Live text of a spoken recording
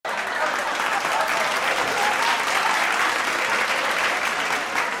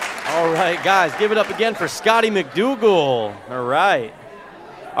All right, guys, give it up again for Scotty McDougal. All right.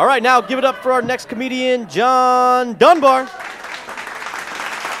 All right, now give it up for our next comedian, John Dunbar.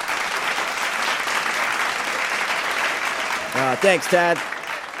 Thanks, Tad.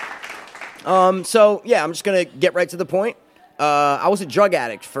 So, yeah, I'm just going to get right to the point. I was a drug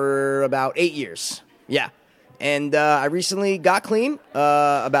addict for about 8 years. Yeah. And I recently got clean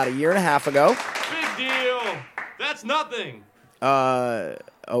about a year and a half ago. Big deal. That's nothing.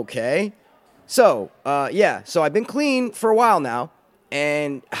 Okay. So, so I've been clean for a while now.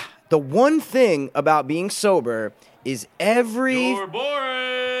 And the one thing about being sober is You're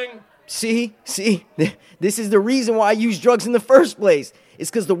boring. See, this is the reason why I use drugs in the first place. It's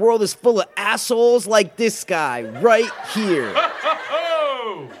because the world is full of assholes like this guy right here.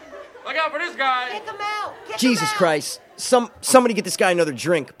 Oh! Look out for this guy. Kick him out. Kick Jesus him out. Christ. Somebody get this guy another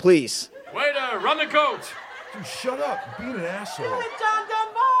drink, please. Way to run the coach. Dude, shut up. You're being an asshole. John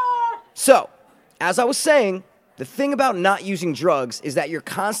Dunbar. So, as I was saying, the thing about not using drugs is that you're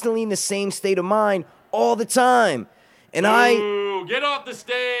constantly in the same state of mind all the time. And Ooh, get off the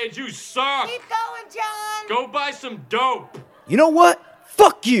stage. You suck. Keep going, John. Go buy some dope. You know what?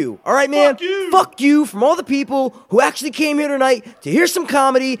 Fuck you, all right, man? Fuck you. Fuck you from all the people who actually came here tonight to hear some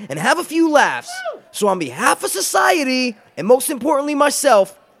comedy and have a few laughs. So on behalf of society, and most importantly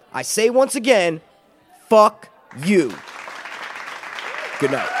myself, I say once again, fuck you.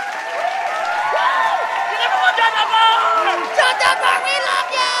 Good night. John Dunbar, we love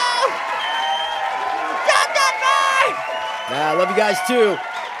you. John Dunbar. I love you guys too.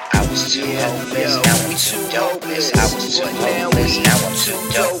 I was too hopeless, now we too dopeless. I was too hopeless, now I'm too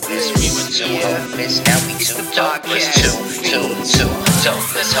dopeless. We were too hopeless, now we too darkless. Too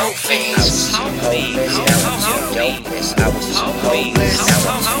dopeless, hope fiends. I was too hopeless, now I'm too dopeless. I was too hopeless,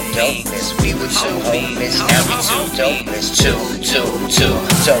 now I'm too dopeless. We were too hopeless, now we too dopeless. Too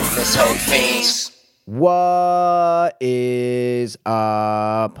dopeless, hope fiends. What is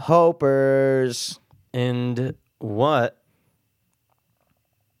up, Hopers? And what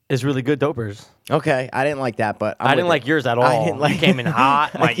is really good dopers? Okay, I didn't like that, but I didn't like yours at all. I didn't like You came in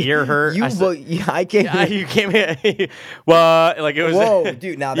hot. My ear hurt. I came. You came in. Well, like it was. Whoa,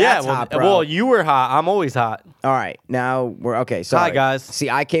 dude! Now that's well, hot, bro. Well, you were hot. I'm always hot. All right, now we're okay. Sorry. Hi, guys. See,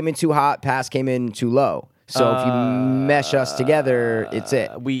 I came in too hot. Pass came in too low. So if you mesh us together, it's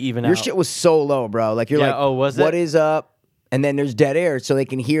it. We even Your out. shit was so low, bro. Like you're Yeah, like, oh, was what it? is up? And then there's dead air, so they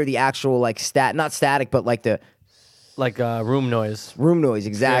can hear the actual like not static, but like the like room noise. room noise.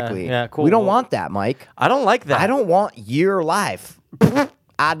 Exactly. Yeah, cool. We don't want that, Mike. I don't like that. I don't want your life.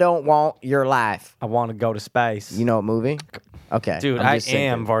 I don't want your life. I want to go to space. You know what movie? Okay. Dude, I'm I just thinking.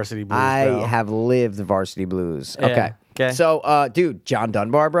 am Varsity Blues. I bro. have lived Varsity Blues. Yeah, Okay. okay. So, dude, John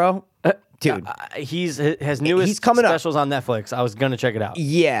Dunbar, bro. Dude. His newest He's coming up. specials on Netflix. I was gonna check it out.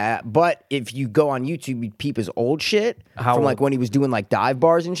 Yeah, but if you go on YouTube, you peep his old shit How from like old? when he was doing like dive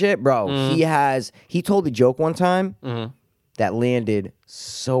bars and shit, bro. He told a joke one time that landed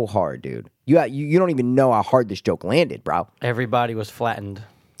so hard, dude. You don't even know how hard this joke landed, bro. Everybody was flattened.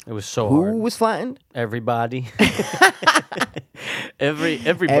 It was so Who hard. was flattened? Everybody.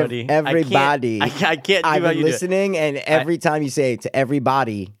 Everybody. Everybody. I can't do I've how been you do it. listening, and every time you say it to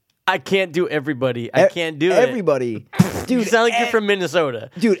everybody, I can't do everybody. I can't do it. Everybody, dude. You sound like you're from Minnesota.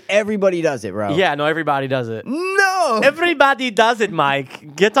 Dude, everybody does it, bro. Yeah, no, everybody does it. No. Everybody does it,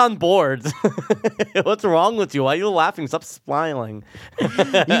 Mike. Get on board. What's wrong with you? Why are you laughing? Stop smiling. You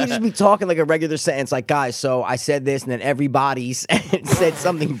can just be talking like a regular sentence, like, guys, so I said this, and then everybody said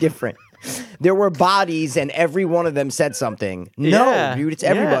something different. There were bodies, and every one of them said something. No, Yeah, dude, it's yeah.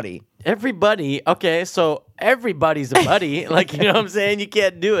 everybody. Everybody. Okay, so everybody's a buddy. Like, you know what I'm saying? You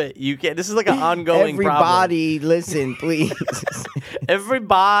can't do it. You can't. This is like an ongoing problem. Everybody, listen, please.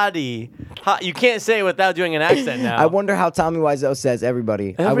 Everybody. You can't say it without doing an accent now. I wonder how Tommy Wiseau says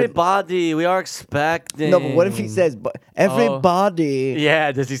everybody. I would- Everybody. We are expecting. no, but what if he says everybody?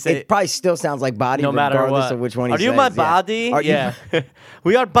 Yeah, does he say It probably still sounds like body, no matter regardless what? of which one he Are says. you my yeah. body? Are you- Yeah.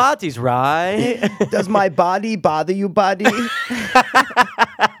 We are bodies, right? Does my body bother you, body?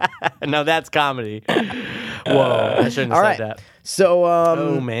 No, that's comedy. Whoa, I shouldn't have All said right. that. So,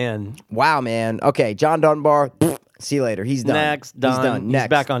 Oh, man. wow, man. Okay, John Dunbar. See you later. He's done. Next, done. He's done. He's Next.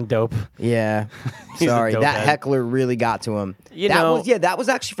 back on dope. Yeah. He's a Sorry, dope that head. heckler really got to him. That was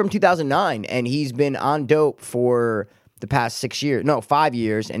actually from 2009, and he's been on dope for the past 5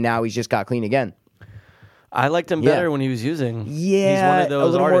 years, and now he's just got clean again. I liked him Yeah. better when he was using. Yeah, He's one of those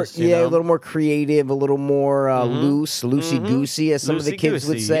a little artists, more, you know? a little more creative, a little more loosey goosey, as some of the kids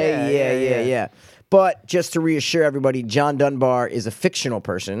would Loosey-goosey, say. Yeah. But just to reassure everybody, John Dunbar is a fictional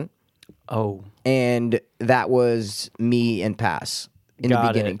person, Oh. and that was me and Pass. in the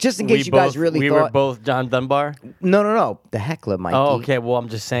Got beginning, it. just in case you guys really we thought. were both John Dunbar. No, the heckler, Mikey. Oh, okay. Well, I'm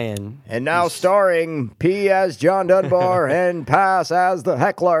just saying. And now starring P as John Dunbar and Pass as the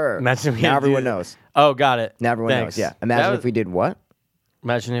heckler. Imagine we now had to everyone do- knows. Oh, got it. Now everyone Thanks. knows. Yeah. Imagine That if we did what?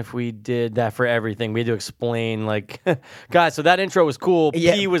 Imagine if we did that for everything. We had to explain, like, guys. So that intro was cool.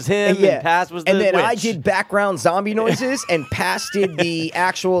 P was him, and Pass was the And then I witch. did background zombie noises, and Pass did the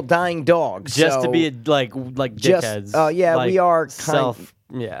actual dying dog. just to So be like just- dickheads. yeah, like we are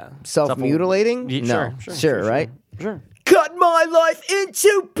self-mutilating. Yeah, Sure, right? Sure. Cut my life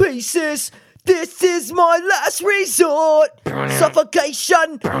into pieces. This is my last resort.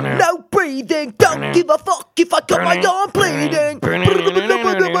 Suffocation, no breathing. Don't give a fuck if I cut my arm bleeding.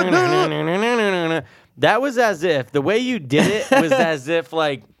 That was as if the way you did it was as if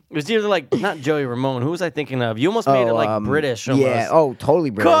like it was either like not Joey Ramone. Who was I thinking of? You almost made it like British. Almost. Yeah. Oh, totally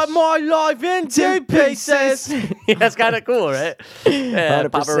British. Cut my life into pieces. Yeah, that's kind of cool, right? Yeah,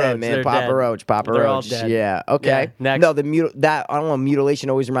 100%, man. they're Papa dead. Roach, Papa They're all Roach. dead. Yeah. Okay. Yeah, next. No, that I don't know. Mutilation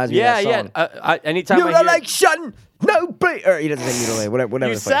always reminds me of that song. Anytime I hear, Mutilation, no break. Or he doesn't say mutilate. Whatever.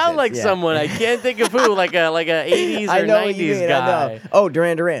 you the fuck it sound is. like Yeah. someone. I can't think of who. Like a 80s I or know what you 90s mean, I guy. know. Oh,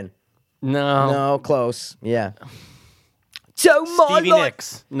 Duran Duran. No. No, close. Yeah. So my Stevie life.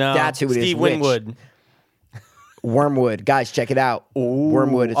 Nicks. No. That's who it is. Steve Which? Winwood. Wormwood, guys, check it out.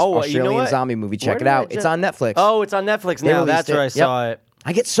 Wormwood, it's an Oh, you know Australian what? zombie movie. Check Where it did I out. It's on Netflix. Oh, it's on Netflix They now. released That's where I it. saw Yep. it.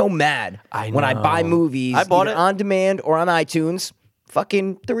 I get so mad I when I buy know. movies I bought either it. on demand or on iTunes.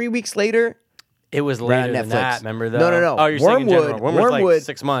 Fucking 3 weeks later, It was right later on than Netflix. that, remember though? No. Oh, you're saying in general. Wormwood's like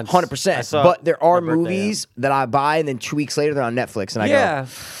 6 months. 100%. I saw But there are my birthday, movies that I buy and then 2 weeks later they're on Netflix and I Yeah.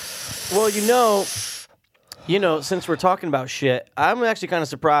 Well, you know, since we're talking about shit, I'm actually kind of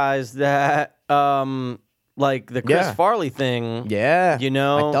surprised that, like the Chris Yeah. Farley thing. Yeah. You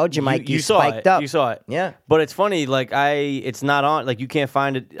know, I told you, Mike, you saw spiked it. up. You saw it. Yeah. But it's funny, like it's not on, like you can't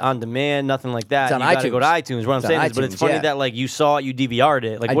find it on demand, nothing like that. It's on you gotta go to iTunes. iTunes. What I'm It's on saying is, but it's iTunes, funny yeah. that like you saw it, you DVR'd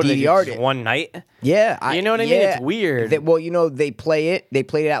it. Like I what did they do, DVR'd just it. one night? Yeah. You know what I mean? It's weird. Well, you know, they play it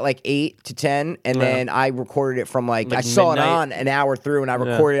at like 8 to 10, and Yeah. then I recorded it from like I Like saw midnight? it on an hour through, and I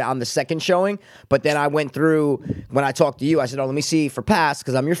recorded it on the second showing. But then I went through, when I talked to you, I said, oh, let me see for Pass,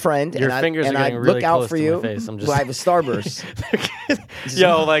 because I'm your friend. Your and fingers I, and are I getting look really out close for to my you. face. I'm just- I have a Starburst.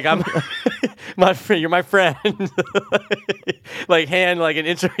 Yo, like I'm my friend. You're my friend. Like hand, like an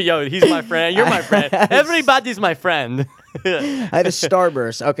intro. Yo, he's my friend. You're my friend. Everybody's my friend. I had a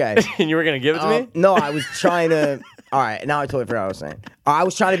Starburst. Okay. And you were gonna give it to me? No, I was trying to. All right, now I totally forgot what I was saying. I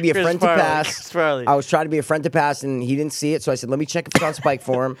was trying to be a Chris friend Farley, to Pass. Chris Farley. I was trying to be a friend to Pass, and he didn't see it, so I said, "Let me check if it's on Spike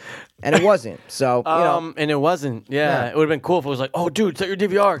for him," and it wasn't. So you know, And it wasn't. Yeah, Yeah. it would have been cool if it was like, oh, dude, set your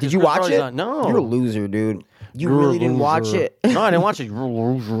DVR. did you watch it? No, you're a loser, dude. You really didn't watch it. No, I didn't watch it.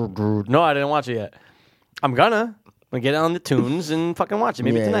 No, I didn't watch it yet. I'm gonna get it on the tunes and fucking watch it.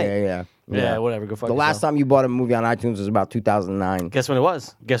 Maybe yeah, tonight. Yeah, Whatever. Go fuck The last yourself. time you bought a movie on iTunes was about 2009. Guess when it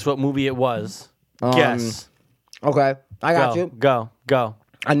was? Guess what movie it was? Guess. Okay, I got Go. you. Go.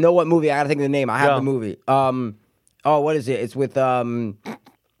 I know what movie. I gotta think of the name. I have Go. the movie. What is it? It's with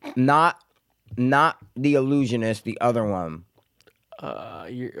not The Illusionist, the other one.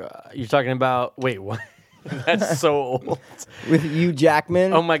 You're talking about? Wait, what? That's so old. With Hugh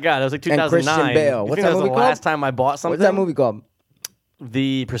Jackman. Oh my god, that was like And 2009. Christian Bale. You What's think that was movie the called? last time I bought something? What's that movie called?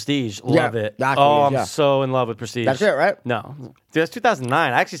 The Prestige. Yeah, Love it. that's what Oh, it is, I'm yeah. so in love with Prestige. That's it, right? No, dude, that's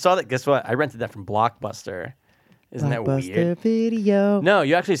 2009. I actually saw that. Guess what? I rented that from Blockbuster. Isn't that weird? Video. No,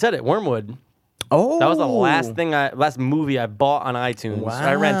 you actually said it. Wormwood. Oh, That was the last movie I bought on iTunes. Wow.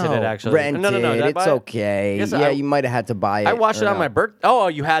 I rented it actually. Rented. No. Did I It's buy it? okay. Yes, Yeah, I- you might have had to buy it. I watched it or on no. my birthday. Oh,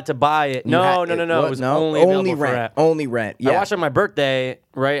 you had to buy it. You No. had- It what? was No? only available for rent. rent. Only rent. Yeah. I watched it on my birthday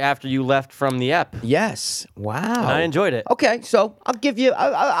right after you left from the ep. Yes. Wow. I enjoyed it. Okay, so I'll give you.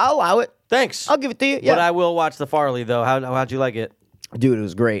 I'll allow it. Thanks. I'll give it to you. Yeah. But I will watch the Farley though. How'd you like it? Dude, it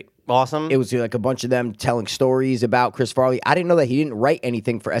was great. Awesome. It was like a bunch of them telling stories about Chris Farley. I didn't know that he didn't write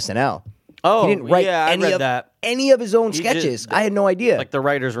anything for SNL. Oh, He didn't write yeah, I read of that. any of his own He sketches. just- I had no idea. Like the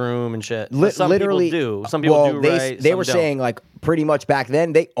writer's room and shit. Li- Some literally, people do. Some people well, do they, write. They some were don't. saying like pretty much back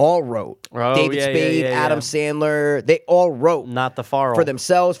then they all wrote. Oh, David yeah, Spade, yeah, Adam yeah. Sandler, they all wrote Not the Farrell. for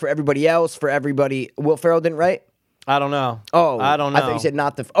themselves, for everybody else, for everybody. Will Ferrell didn't write. I don't know. Oh, I don't know. I thought you said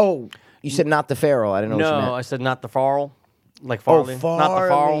not the. Oh, you said not the Ferrell. I didn't know what you No, meant. I said not the Farrell. Like Farley. Oh, Not the Farrell.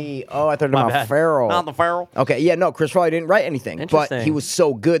 Farley. Oh, I thought My about bad. Farrell. Not the Farrell. Okay, yeah, no, Chris Farley didn't write anything, but Interesting. he was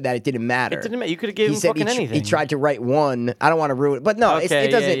so good that it didn't matter. It didn't matter. You could have given He him said fucking he anything. tried to write one. I don't want to ruin it, but no, Okay,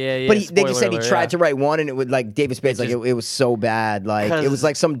 it doesn't. yeah, but yeah. they just said he Spoiler tried alert, to write one, and it would like David Spade. Like just- it was so bad. Like it 'Cause- was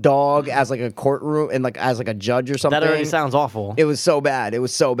like some dog as like a courtroom and like as like a judge or something. That already sounds awful. It was so bad. It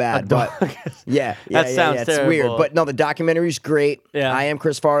was so bad. But yeah, That sounds It's weird. terrible. But no, the documentary's great. Yeah. I Am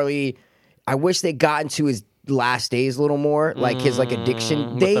Chris Farley. I wish they got into his last days a little more, like his like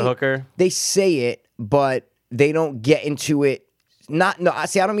addiction. with the hooker? They say it, but they don't get into it. I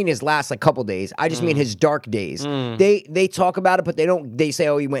don't mean his last like couple days. I just mean his dark days. They talk about it, but they don't. They say,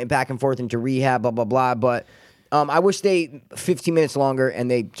 oh, he went back and forth into rehab, blah blah blah. But I wish they 15 minutes longer and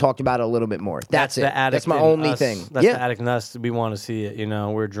they talked about it a little bit more. That's it. The addict That's my in only us. thing. That's yeah. the addict in us. We want to see it. You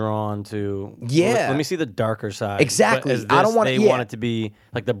know, we're drawn to. Yeah. Let me see the darker side. Exactly. But as I don't this, wanna- They yeah. want it to be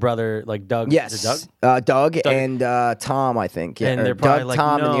like the brother, like Doug. Yes, Is it Doug? Doug and Tom, I think. Yeah, And or they're probably Doug, like,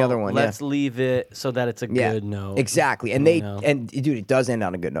 Tom, and the "No, other one. Let's leave it so that it's a yeah, good note. exactly. And You they know? and dude, it does end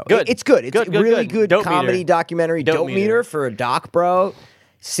on a good note. Good. It's good. It's Good, a good, really good. good Dope comedy meter. documentary. Dope Dope meter. meter for a doc, bro.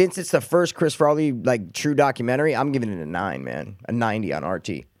 Since it's the first Chris Farley like true documentary, I'm giving it a 9, man, a 90 on RT.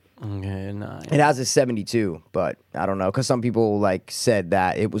 Okay, nice. It has a 72, but I don't know because some people like said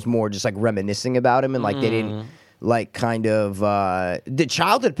that it was more just like reminiscing about him and like they didn't like kind of the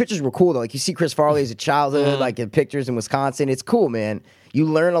childhood pictures were cool though. Like you see Chris Farley as a childhood, like in pictures in Wisconsin. It's cool, man. You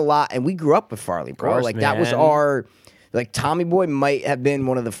learn a lot, and we grew up with Farley, bro. course, Like that was man. our. Like Tommy Boy might have been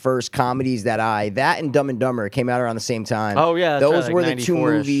one of the first comedies that and Dumb and Dumber came out around the same time. Oh, yeah, that's those right, were like the two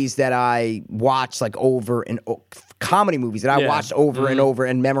 94-ish. movies that I watched like over and comedy movies that I Yeah. watched over and over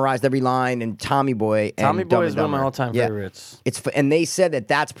and memorized every line. And Tommy Boy, and Tommy Dumb Boy and is one of my Dumber. all-time Yeah. favorites. And they said that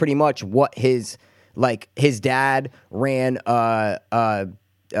that's pretty much what his dad ran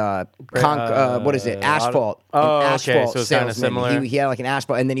what is it? Asphalt. oh, An okay, asphalt so it's kinda salesman. similar. He had like an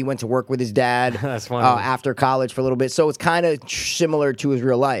asphalt, and then he went to work with his dad That's funny. after college for a little bit. So it's kind of similar to his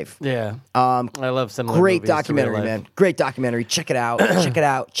real life. Yeah. I love similar Great movies to real documentary, life. man. Great documentary. Check it out. Check it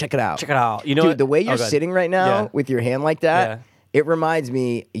out. Check it out. Check it out. You know Dude, what? the way you're Oh, go ahead. sitting right now Yeah. with your hand like that, Yeah. it reminds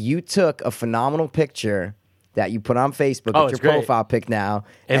me you took a phenomenal picture that you put on Facebook. Oh, It's your it's great. profile pic now.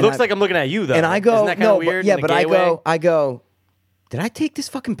 It And looks I- like I'm looking at you, though. and I go, Isn't that kinda no, weird? but, yeah, in a but I gay way? go, did I take this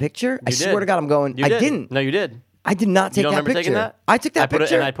fucking picture? I You swear did. to God, I'm going, You I did. didn't. No, you did. I did not You take don't that remember picture. taking that? I took that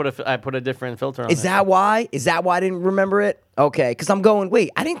picture. I put a different filter on Is it. that why? Is that why I didn't remember it? Okay, because I'm going,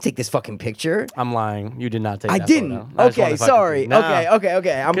 wait, I didn't take this fucking picture. I'm lying. You did not take I that didn't. photo. I just Okay, wanted to fuck sorry. with you. No.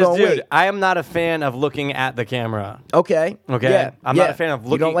 Okay. I'm 'Cause, going, dude, wait. I am not a fan of looking at the camera. Okay. Okay. Yeah. I'm yeah. not a fan of You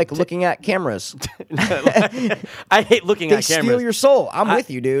don't looking like to- looking at cameras. I hate looking They at steal cameras. your soul. I'm with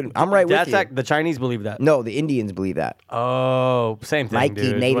you, dude. I'm right with That's you. the Chinese believe that. No, the Indians believe that. Oh, same thing, Mikey,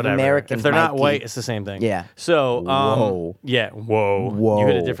 dude. Native Whatever. Americans, If they're not Mikey. white, it's the same thing. Yeah. So, Whoa. yeah, whoa. Whoa. You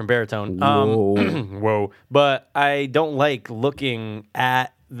hit a different baritone. Whoa. Whoa. But I don't like looking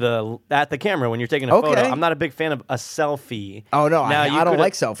at the camera when you're taking a photo. Okay. I'm not a big fan of a selfie. Oh, no, Now, I you don't coulda-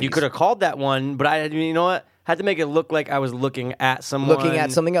 like selfies. You could have called that one, but you know what? Had to make it look like I was looking at someone. Looking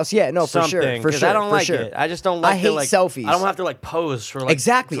at something else. Yeah, no, for sure. something, For 'cause sure. I don't for like sure. it. I just don't like I hate like, selfies. I don't have to like pose for like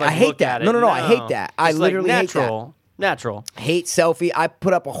Exactly. to, like, I hate look that. at No, it. I hate that. I Just, like, literally hate that. natural. Hate selfie. I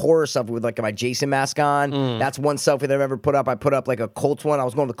put up a horror selfie with like my Jason mask on. That's one selfie that I've ever put up. I put up like a Colts one. I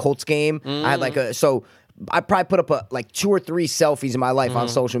was going to the Colts game. I had like so I probably put up like 2 or 3 selfies in my life on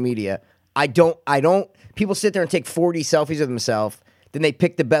social media. I don't people sit there and take 40 selfies of themselves, then they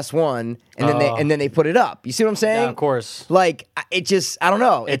pick the best one and then they put it up. You see what I'm saying? Yeah, of course. Like it just I don't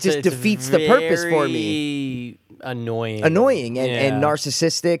know. It just It's defeats the purpose for me. very Annoying. And Yeah.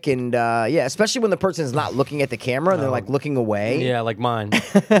 narcissistic and yeah, especially when the person is not looking at the camera and they're like looking away. Yeah, like mine.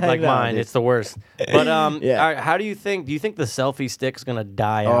 Like know, mine. dude. It's the worst. But Yeah. all right, how do you think the selfie stick's gonna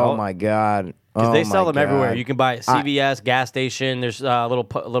die out? Oh my god. Because they Oh sell my them everywhere. God. You can buy it at CVS, gas station. There's little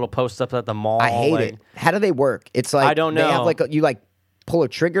post-ups at the mall. I hate like, it. How do they work? It's like I don't They have know. like you like pull a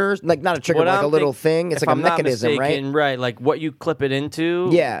trigger, like not a trigger, What but like I'm a little think- thing. It's if like a I'm not mechanism, mistaken, right? Like what you clip it into.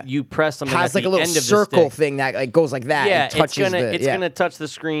 Yeah. You press something Has at like the a little end of the circle stick. thing that like goes like that. Yeah, and touches it's yeah. gonna touch the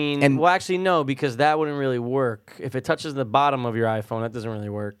screen. And- well, actually, no, because that wouldn't really work. If it touches the bottom of your iPhone, that doesn't really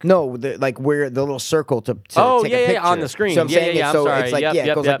work. No, like where the little circle to Oh take yeah, a picture. yeah, on the screen. So I'm yeah, saying yeah, it, I'm so sorry. it's like Yep, it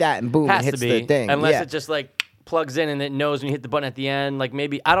yep, goes yep. like that and boom, Has it hits to be. the thing. Unless yeah. it just like plugs in and it knows when you hit the button at the end. Like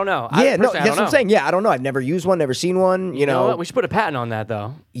maybe I don't know. Yeah, no, Personally, I that's don't what I'm know. saying. Yeah, I don't know. I've never used one, never seen one. You know, what? We should put a patent on that though.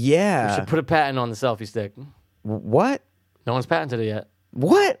 We yeah. should put a patent on the selfie stick. What? No one's patented it yet.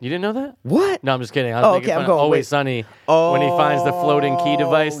 What? You didn't know that? What? No, I'm just kidding. I was Oh, making okay, I'm fun of going, Always wait. Sunny when he finds the floating key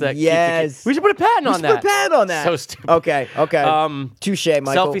device that yes. keeps the key. We should put a patent on Let's that. put a patent on that. So stupid. Okay. Touche,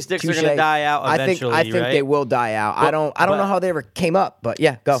 Michael. Selfie sticks are Touche. gonna die out eventually, I think right? they will die out. I don't know how they ever came up, but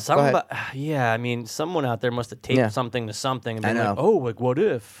yeah, go ahead. Yeah, I mean, someone out there must have taped Yeah. something to something and I been like, know. oh, like what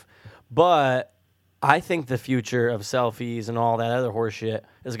if? But I think the future of selfies and all that other horseshit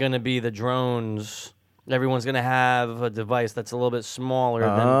is going to be the drones. Everyone's going to have a device that's a little bit smaller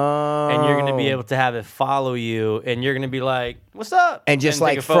and you're going to be able to have it follow you, and you're going to be like, "What's up?" And just take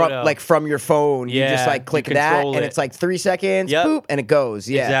like a photo. from your phone, you just Yeah, like click you that, control and it. it's like 3 seconds, Yep. boop, and it goes.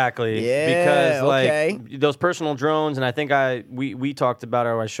 Yeah, Exactly. Yeah, Because okay. like those personal drones, and I think we talked about it,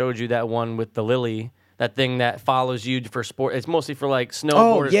 or I showed you that one with the Lily, that thing that follows you for sport. It's mostly for like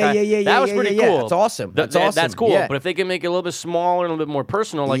snowboarders. Oh, yeah. That was pretty cool. That's awesome. That's awesome. That's cool. Yeah. But if they can make it a little bit smaller and a little bit more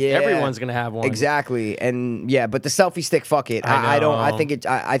personal, like Yeah. everyone's gonna have one. Exactly, and yeah, but the selfie stick, fuck it. I don't. I think it.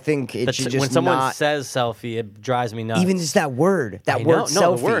 I think it should just when someone not. says selfie, it drives me nuts. Even just that word, I know. selfie.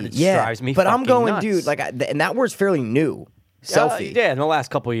 No, the word, it just yeah. drives me But I'm fucking going, nuts. dude. Like, and that word's fairly new. Selfie. Yeah, in the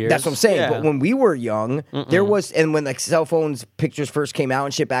last couple of years. That's what I'm saying. Yeah. But when we were young, there was, and when like cell phones pictures first came out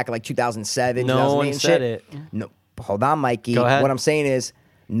and shit back in like 2007, No 2008 one and said shit. it. No, hold on, Mikey. Go ahead. What I'm saying is,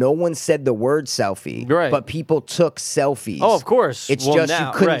 no one said the word selfie, Right. but people took selfies. Oh, of course. It's Well, just now,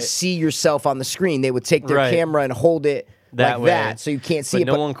 you couldn't right. see yourself on the screen. They would take their Right. camera and hold it That like way. that, so you can't see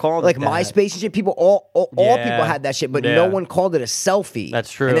But it. no one called like it that. MySpace and shit. People, all Yeah. people had that shit, but Yeah. no one called it a selfie.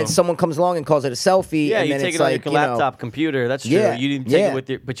 That's true. And then someone comes along and calls it a selfie. Yeah, and you then take it's it on like, your you know, laptop computer. That's true. Yeah, You didn't take yeah. it with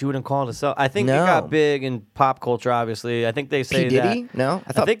your, but you wouldn't call it a selfie. I think it No. got big in pop culture. Obviously, I think they say P. Diddy? that. No?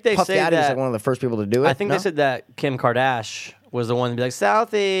 I thought think they Puff say Daddy was that. like one of the first people to do it. I think No? they said that Kim Kardashian was the one to be like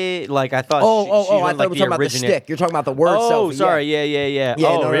selfie. Like I thought. Oh, she I was thought like we were talking about the stick. You're talking about the word Oh, selfie. sorry. Yeah, Yeah. yeah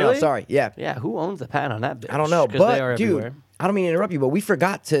Oh, no, really? no, sorry. Yeah. Yeah. Who owns the patent on that bitch? I don't know. 'Cause But, they are dude, everywhere. I don't mean to interrupt you, but we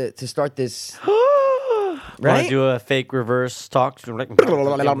forgot to start this. Want Right? to do a fake reverse talk? Kim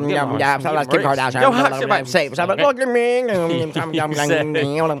Kardashian.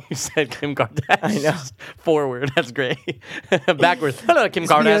 You said Kim Kardashian. I know. Forward. That's great. Backwards. Hello, Kim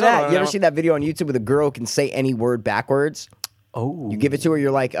Speaking Kardashian. of that, you ever see that video on YouTube where the girl can say any word backwards? Oh. You give it to her,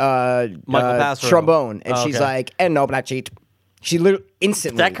 you're like, Michael Passero. trombone. And Oh, she's okay. like, and no black sheet. She literally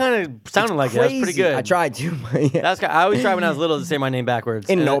instantly. That kind of sounded like it. That's pretty crazy. good. I tried to. but yeah. I always tried when I was little to say my name backwards.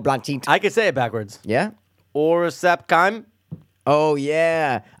 In And no black sheet. I could say it backwards. Yeah? Orasepkime. Oh,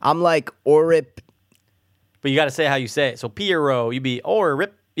 yeah. I'm like, Orip. But you got to say how you say it. So Piero, you be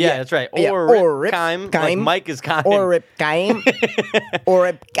Orip. Yeah, that's right. Yeah, Oripkime. Like Mike is kind. Orip Kaim.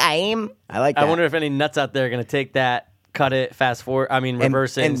 Orip Kaim. I like that. I wonder if any nuts out there are going to take that, cut it, fast forward. I mean,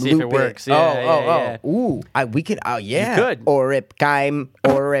 reverse it and see if it loop works. Yeah, yeah. Ooh, we could. Oh, yeah. You could. Orip Kaim.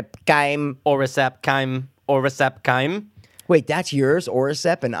 Orip Kaim. Orasepkime. Orasepkime. Wait, that's yours,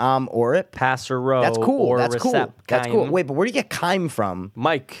 Oricep, and I'm Orip? Passero. That's cool. That's cool. That's cool. Orasepkime. Wait, but where do you get Kaim from?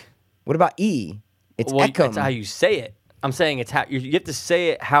 Mike. What about E? It's Well, Eckham. that's how you say it. I'm saying it's how you have to say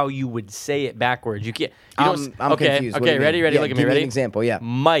it how you would say it backwards. You can't. You don't, I'm okay, confused. What do Okay, you mean? ready? Yeah, Look at me. give me Ready? an example, yeah.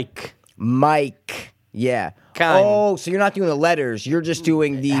 Mike. Mike. Yeah. Kaim. Oh, so you're not doing the letters. You're just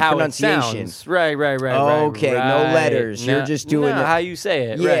doing the How pronunciation. it sounds. Right. Okay, no right. letters. You're just doing no, the- how you say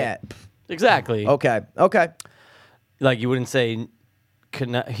it. Yeah. Right. Exactly. Okay. Like you wouldn't say.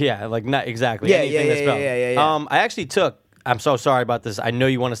 Yeah. Like not exactly. Yeah, Anything yeah, that's yeah, spelled. yeah. I actually took. I'm so sorry about this. I know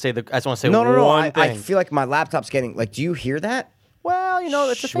you want to say the. I just want to say No. one I thing. feel like my laptop's getting like. Do you hear that? Well, you know,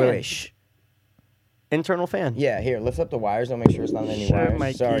 it's a Shh, fan. wait, shh. Internal fan. Yeah, here, lift up the wires. Don't make sure it's not on any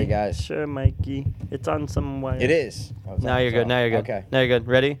wires. Sorry, guys. Sure, Mikey. It's on some wire. It is. Oh, it's Now on, you're it's good. on. Now you're good. Okay. Now you're good.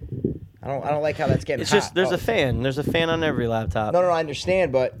 Ready? I don't like how that's getting. It's just hot. there's Oh. a fan. There's a fan on every laptop. No, I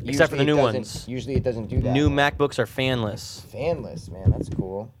understand, but Except for the usually new it doesn't- ones. Usually it doesn't do that. New MacBooks are fanless. Fanless, man. That's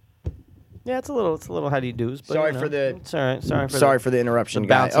cool. Yeah, it's a little how do you do's. But, Sorry you know, for the- It's all right. Sorry for the interruption, the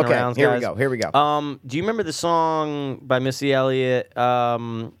guys. bouncing Okay, around, here guys. we go. Do you remember the song by Missy Elliott?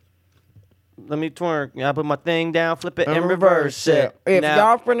 Let me twerk. I put my thing down, flip it, and reverse it. If now,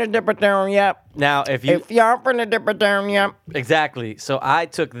 y'all finna dip it down, yep. now, if you If y'all finna dip it down, yep. exactly, so I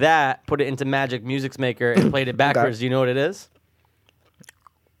took that, put it into Magic Music's Maker, and played it backwards. Do you know what it is?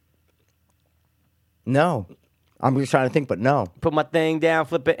 No. I'm just trying to think, but no. Put my thing down,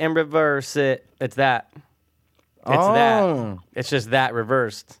 flip it, and reverse it. It's that. It's Oh. that. It's just that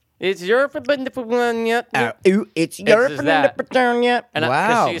reversed. It's your one yet. Ooh, it's your just finna that. dip it down, yep. And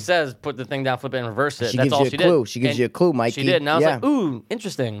Wow. because she says, put the thing down, flip it, and reverse it. She That's gives all you a she clue. did. She gives And you a clue, Mikey. She did, and I was Yeah. like, ooh,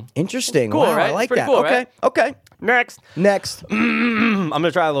 interesting. Interesting. Cool, Wow, right? I like Pretty that. cool, okay. right? Okay. Next. Next. I'm going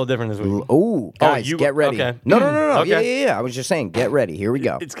to try a little different this week. Ooh, guys, you- get ready. okay. No. Okay. Yeah. I was just saying, get ready. Here we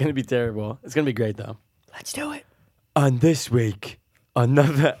go. It's going to be terrible. It's going to be great, though. Let's do it. On this week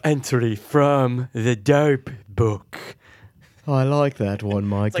Another entry from the dope book. I like that one, It's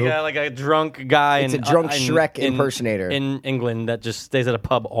Michael. like a drunk guy. It's a drunk Shrek impersonator. in England that just stays at a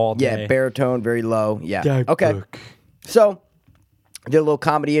pub all day. Yeah, baritone, very low. Yeah. Dope Okay. book. So, did a little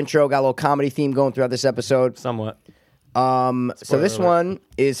comedy intro, got a little comedy theme going throughout this episode. Somewhat. So this alert. one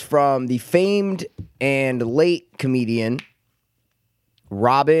is from the famed and late comedian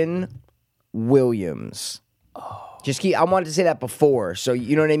Robin Williams. I wanted to say that before, so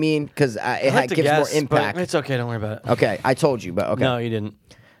you know what I mean, because it like to gives guess, more impact. but it's okay. Don't worry about it. Okay, I told you, but okay. No, you didn't.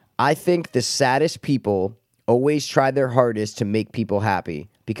 I think the saddest people always try their hardest to make people happy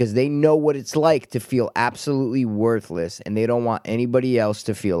because they know what it's like to feel absolutely worthless, and they don't want anybody else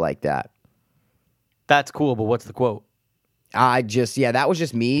to feel like that. That's cool, but what's the quote? That was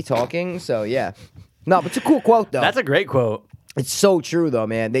just me talking, so yeah. No, but it's a cool quote, though. That's a great quote. It's so true, though,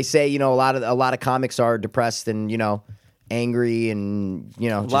 man. They say, a lot of comics are depressed and, angry and,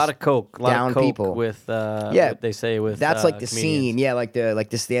 A lot of coke. A lot down of coke people. with, Yeah. what they say with that's like the comedians. scene, yeah, like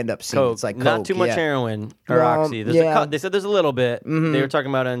the stand-up scene. Coke. It's like not coke, too much yeah. heroin or No, oxy. There's yeah. they said there's a little bit. They were talking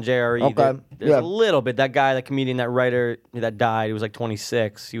about it on JRE. Okay, There's yeah. a little bit. That guy, that comedian, that writer that died, he was like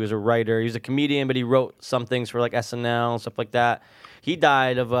 26. He was a writer. He was a comedian, but he wrote some things for like SNL and stuff like that. He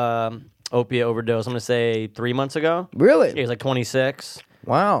died of opiate overdose, I'm going to say 3 months ago. Really? He was like 26.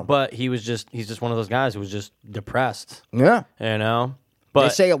 Wow. But he's just one of those guys who was just depressed, Yeah. you know? They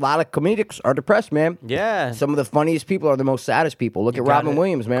But say a lot of comedics are depressed, man. yeah. Some of the funniest people are the most saddest people. Look at Got Robin it.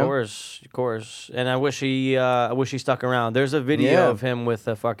 Williams, man. Of course. And I wish he stuck around. There's a video Yeah. of him with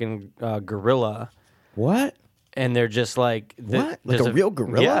a fucking gorilla, What? and they're just like What? Like there's a real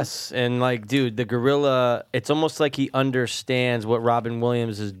gorilla? Yes, and like, dude, the gorilla. It's almost like he understands what Robin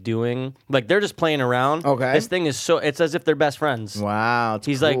Williams is doing. Like they're just playing around. Okay. This thing is so. It's as if they're best friends. Wow. It's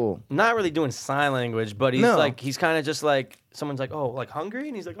He's cool. like not really doing sign language, but he's No. like he's kind of just like someone's like, oh, like hungry,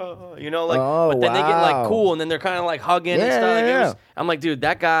 and he's like, oh, like. Oh, but then they get like wow. cool, and then they're kind of like hugging and Yeah, stuff. Like, yeah. I'm like, dude,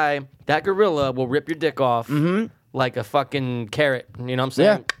 that guy, that gorilla will rip your dick off like a fucking carrot. You know what I'm saying?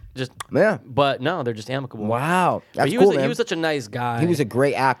 Mm-hmm. Yeah. Just Yeah. But no, they're just amicable. Wow. But That's he cool, was man. he was such a nice guy. He was a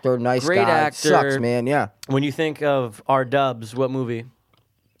great actor, nice Great guy. actor. Sucks, man. Yeah. When you think of our dubs, what movie?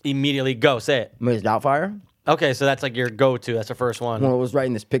 Immediately go say it. Ms. Doubtfire? Okay, so that's like your go-to. That's the first one. Well, it was right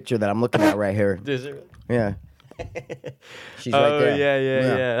in this picture that I'm looking at right here. Is it? Yeah. She's right there.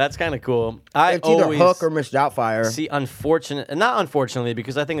 yeah. That's kind of cool. I It's either always Hook or Miss Doubtfire. see not unfortunately,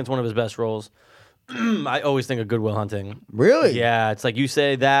 because I think it's one of his best roles. I always think of Good Will Hunting. Really? Yeah, it's like you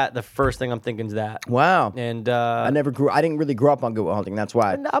say that, the first thing I'm thinking is that. Wow. And I didn't really grow up on Good Will Hunting. That's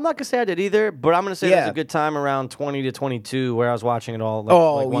why. I'm not gonna say I did either, but I'm gonna say Yeah. there's a good time around 20 to 22 where I was watching it all. Like,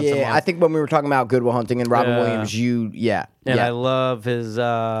 Oh, like once a yeah. month. I think when we were talking about Good Will Hunting and Robin Yeah. Williams, And yeah. I love his.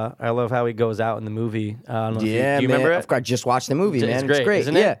 I love how he goes out in the movie. I don't know if Yeah, do you man. remember it? Of course, I just watched the movie, It's man. great, It's great.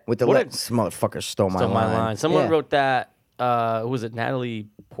 isn't it? Yeah. With the What this motherfucker stole my Stole my line. line. Someone Yeah. wrote that. Who was it? Natalie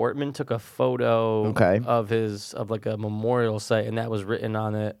Portman took a photo Okay. of like a memorial site, and that was written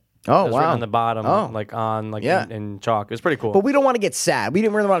on it. Oh, It was written wow. on the bottom, Oh. like on like Yeah. in chalk. It was pretty cool. But we don't want to get sad. We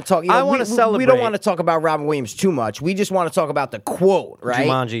didn't really want to talk. I wanna We don't celebrate. want to talk about Robin Williams too much. We just want to talk about the quote, right?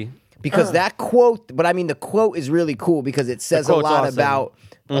 Jumanji. Because that quote, but I mean, the quote is really cool because it says a quote's lot awesome. about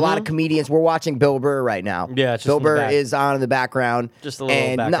a lot of comedians. We're watching Bill Burr right now. Yeah, it's just Bill in the Burr back. is on in the background. Just a little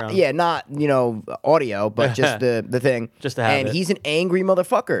and background. not audio, but just the thing. Just to have and it. he's an angry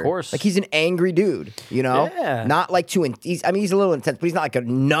motherfucker. Of course. like he's an angry dude. You know, Yeah. not like too. He's a little intense, but he's not like a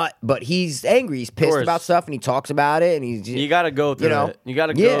nut. But he's angry. He's pissed course. about stuff, and he talks about it. And he's You got to go through know? it. You got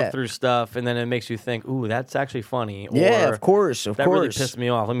to Yeah. go through stuff, and then it makes you think, "Ooh, that's actually funny." Or, yeah, of course, That really pissed me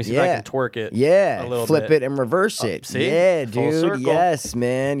off. Let me see if I can twerk it. Yeah, a little flip bit. it and reverse it. see? Yeah, Full dude. circle. Yes,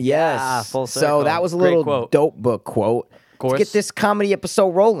 man. Yes. Yeah, full So circle. that was a Great little quote. dope book quote. course. Let's get this comedy episode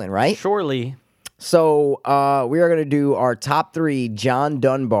rolling, right? Surely. So we are gonna do our top 3 John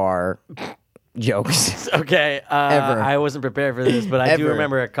Dunbar jokes. Okay. Ever. I wasn't prepared for this, but I do Ever.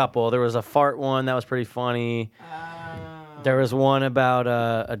 remember a couple. There was a fart one that was pretty funny. There was one about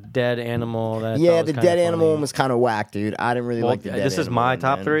a dead animal. That I thought Yeah, was the kinda dead animal funny. one was kind of whack, dude. I didn't really Well, like the dead this is animal my one,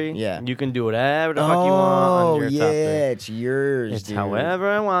 top man. 3. Yeah. You can do whatever the fuck you want on your yeah, top 3. it's yours, It's dude. however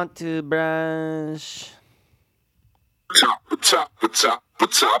I want to brush. Top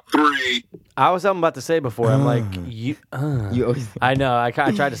 3. I was something about to say before. I'm like, You always, I know. I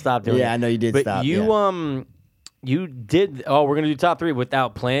tried to stop doing it. Yeah, I know you did But stop, you yeah. you did. Oh, we're gonna do top 3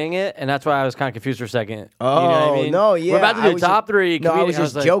 without playing it, and that's why I was kind of confused for a second. Oh, you know what I mean? no, yeah. We're about to I do was top just- 3. No, I was comedian-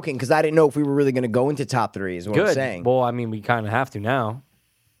 just like, joking because I didn't know if we were really going to go into top 3 is what I'm Good. saying. Well, I mean, we kind of have to now.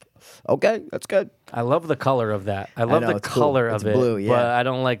 Okay, that's good. I love the color of that. I love know, the it's cool. color It's of it, blue, but yeah. I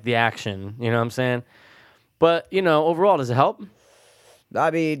don't like the action. You know what I'm saying? But overall, does it help?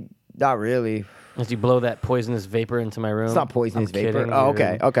 I mean, not really. As you blow that poisonous vapor into my room. It's not poisonous I'm vapor. kidding, Oh, dude.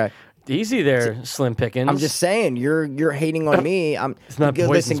 okay, okay. Easy there, Slim Pickens. I'm just saying, you're hating on me. It's not Listen,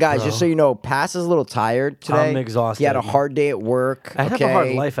 poisonous, guys, bro. just so you know, Pass is a little tired today. I'm exhausted. He had a hard day at work. I have a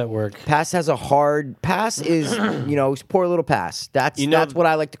hard life at work. Pass has a hard. Pass is, poor little Pass. That's what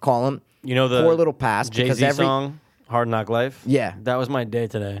I like to call him. You know the poor little Pass because Jay-Z song, Hard Knock Life? Yeah. That was my day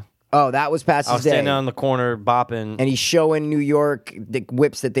today. Oh, that was Pass's I was day. standing on the corner bopping. And he's showing New York the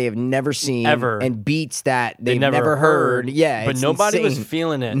whips that they have never seen Ever. and beats that they've never never heard. heard. Yeah, But it's nobody was insane.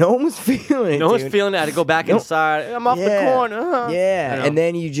 feeling it. No one was feeling it. No one's dude. feeling it. I had to go back inside. I'm off the corner. Yeah, You know? and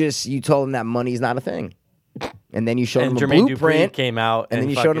then you told him that money's not a thing. And then you showed him And a Jermaine blueprint. Dupri came out and then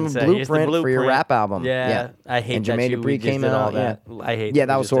you fucking showed him a said, "Here's the blueprint for your blueprint." rap album. Yeah, I hate and that Jermaine we Dupri just came did all out. that. I hate. Yeah, that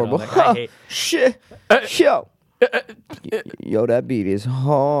that we was just did all horrible. that. I hate. Shit. Yo. Yo, that beat is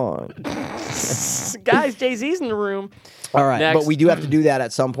hard. Guys, Jay-Z's in the room. All right, Next. but we do have to do that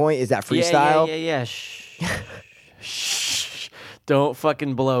at some point. Is that freestyle? Yeah. Shh. Shh. Don't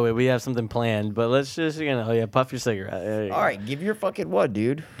fucking blow it. We have something planned, but let's just, puff your cigarette. There you go. All right, give your fucking one,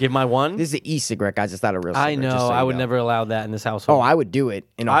 dude. Give my one. This is an e-cigarette, guys. It's not a real cigarette. I know. just so you I would know. never allow that in this household. Oh, I would do it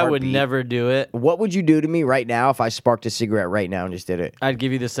in a I would heartbeat. never do it. What would you do to me right now if I sparked a cigarette right now and just did it? I'd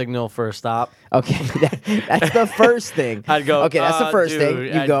give you the signal for a stop. Okay, that's the first thing. I'd go. Okay, that's the first dude, thing.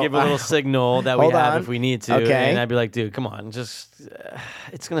 You I'd go. give a little signal that we Hold have on. if we need to. Okay. And I'd be like, dude, come on, just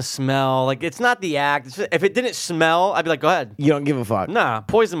it's gonna smell like it's not the act. It's just, if it didn't smell, I'd be like, go ahead. You don't give a fuck. Nah,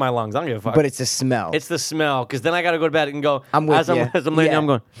 poison my lungs. I don't give a fuck. But it's a smell. It's the smell, because then I got to go to bed and go. I'm with as ya. as I'm laying Yeah. down,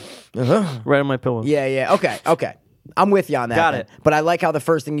 I'm going right on my pillow. Yeah. Okay. I'm with you on that. Got then. it. But I like how the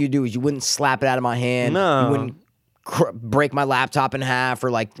first thing you do is you wouldn't slap it out of my hand. No. You wouldn't break my laptop in half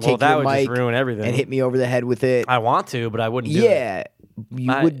or like Well, take that your would mic just ruin everything. and hit me over the head with it. I want to, but I wouldn't do it. Yeah.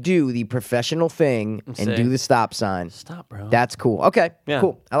 You would do the professional thing and saying. do the stop sign. Stop, bro. That's cool. Okay. Yeah.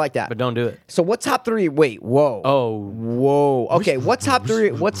 Cool. I like that. But don't do it. So what top three? Wait. Whoa. Oh, Whoa. Okay. What top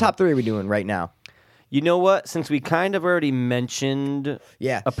three? What top three are we doing right now? you know what? Since we kind of already mentioned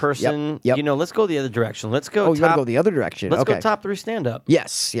Yeah. a person, Yep. let's go the other direction. Let's go Oh, you got to top. go the other direction. Let's okay. go top 3 stand-up.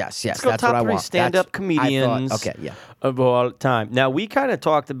 Yes. Let's That's go what top I 3 want. stand-up I comedians thought, okay. Yeah. of all time. Now, we kind of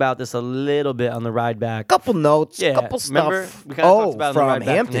talked about this a little bit on the ride back. Couple notes. Yeah, Couple remember? stuff. We kinda talked about it on the from ride back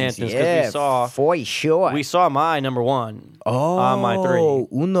from Hamptons. Hamptons 'cause we Yeah. saw- For sure. We saw my number 1 oh, on my 3.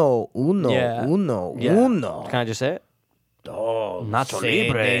 Uno. Yeah. Yeah. Uno. Can I just say it? Oh, Nacho say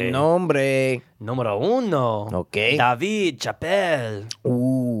Libre. de nombre. Numero 1. Okay. David Chappelle.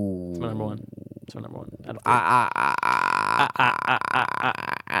 Ooh. It's my number 1. It's my number 1.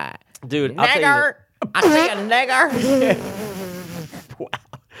 Dude, I'll tell you. Nigger. I say a nigger.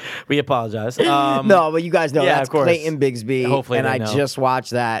 We apologize. No, but you guys know yeah, that's of course. Clayton Bigsby. Hopefully and they I know. just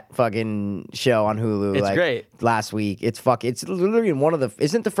watched that fucking show on Hulu. It's great. Last week. It's literally in one of the.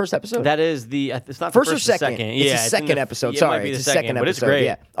 Isn't it the first episode? That is the. It's not First the or first second? second. It's Yeah, the in second episode. It might Sorry, be it's the the second but it's episode. great.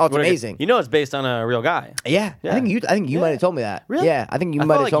 Yeah. Oh, it's What a good- amazing. You know, it's based on a real guy. Yeah. Yeah. I think you might have told me that. Really? Yeah, I think you I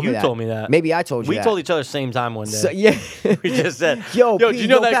might felt have told like me you that. told me that. Maybe I told you We that. told each other same time one day. So, yeah. We just said, Yo, did Pete, you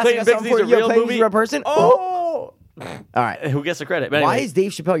know that Pastor, Clayton I got something Bigsby's for a you. real Clayton's movie? a real person? Oh. All right. Who gets the credit? But Why anyway, is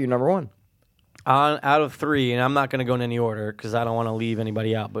Dave Chappelle your number one? out of 3, and I'm not going to go in any order because I don't want to leave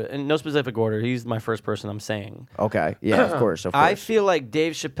anybody out, but in no specific order, he's my first person I'm saying. Okay. Yeah, of course. I feel like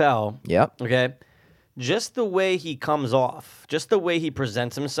Dave Chappelle, Yep. okay, just the way he comes off, just the way he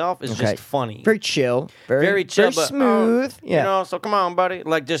presents himself is Okay. just funny. Very chill. Very chill, Very but, smooth. You know, so come on, buddy.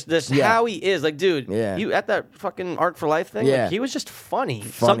 Like, just Yeah. how he is. Like, dude, Yeah. you at that fucking Art for Life thing, Yeah. like, he was just funny. Some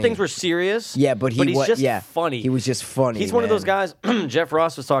Funny. things were serious. Yeah, but he's wa- just yeah, funny. He was just funny. He's one of those man. guys. Jeff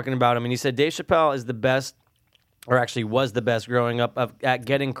Ross was talking about him, and he said Dave Chappelle is the best, or actually was the best growing up at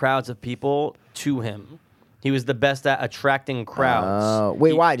getting crowds of people to him. He was the best at attracting crowds.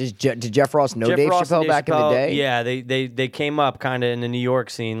 Wait, He- why? Did Jeff Ross know Jeff Dave Ross and Chappelle Dave back in the Chappelle, day? Yeah, they came up kind of in the New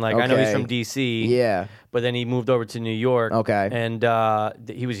York scene. Like, I know he's Okay. from D.C. Yeah. But then he moved over to New York. Okay. And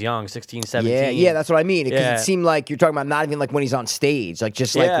he was young, 16, 17. Yeah, that's what I mean. Because Yeah. it seemed like you're talking about not even like when he's on stage, like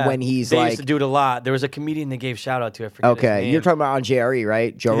just Yeah. like when he's they like. used to do it a lot. There was a comedian they gave shout out to. I forget his Okay, name. you're talking about on JRE,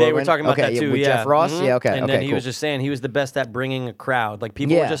 right? Joe They Rogan? were talking about okay, that too. with Yeah, Jeff Ross. Mhm. Yeah, okay, And okay, then he cool. was just saying he was the best at bringing a crowd. Like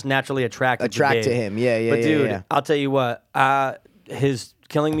people were Yeah. just naturally attracted Attract to to Dave. him. Yeah, But dude, yeah. I'll tell you what. His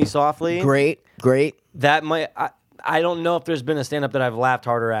Killing Me Softly. Great. That might. I don't know if there's been a stand-up that I've laughed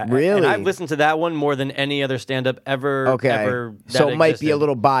harder at. Really? And I've listened to that one more than any other stand-up ever. Okay. Ever So it might be a existed.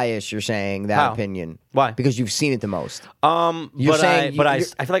 little biased. You're saying that How? opinion. Why? Because you've seen it the most. You're saying, I you're-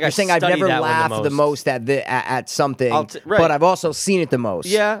 feel like you're I saying I've studied never that one laughed the most at something, right. but I've also seen it the most.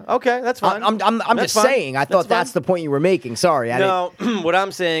 Yeah. Okay. That's fine. I'm That's just fine. saying. I thought that's fine. the point you were making. Sorry, I didn't. No, what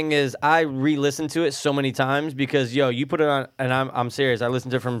I'm saying is I re-listened to it so many times because you put it on, and I'm serious. I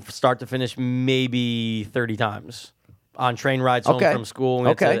listened to it from start to finish maybe 30 times on train rides home Okay. from school and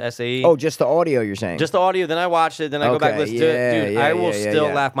Okay. to SAE. Oh, just the audio. You're saying. Just the audio. Then I watched it. Then I go back Okay, listen to it. Dude, yeah, I will yeah, still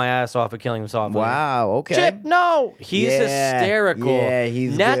yeah. laugh my ass off at Killing Him Softly. Wow. Okay. Chip, no, he's Yeah, hysterical. yeah,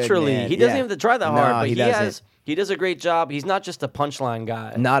 he's good, naturally. man. He doesn't Yeah. have to try that No, hard, but he he doesn't. he does a great job. He's not just a punchline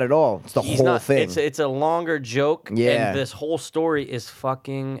guy. Not at all. It's the He's whole not, thing. It's a longer joke. Yeah. And this whole story is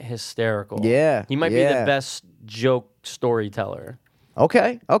fucking hysterical. Yeah, He might be yeah. the best joke storyteller.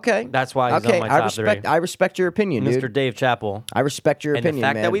 Okay. That's why he's okay. on my top I respect your opinion, Mr. dude. Dave Chappell. I respect your And opinion, the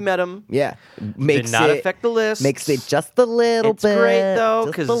fact man. that we met him Yeah. Makes did not it, affect the list. Makes it just a little It's bit. great, though,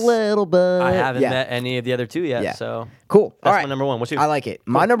 just 'cause a little bit. I haven't yeah. met any of the other two yet, Yeah. so Cool. that's All right. my number one. What's yours? I like it.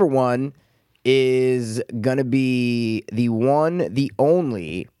 My number one is gonna be the one, the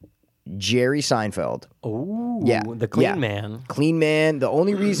only Jerry Seinfeld. Ooh, Yeah, the clean yeah. man. Clean man. The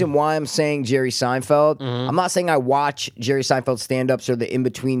only reason why I'm saying Jerry Seinfeld, Mm-hmm. I'm not saying I watch Jerry Seinfeld stand-ups or the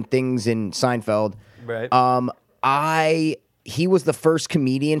in-between things in Seinfeld. Right. He was the first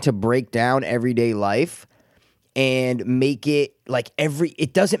comedian to break down everyday life and make it like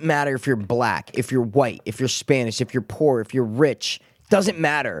it doesn't matter if you're black, if you're white, if you're Spanish, if you're poor, if you're rich, doesn't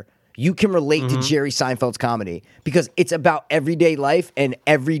matter. You can relate Mm-hmm. to Jerry Seinfeld's comedy because it's about everyday life and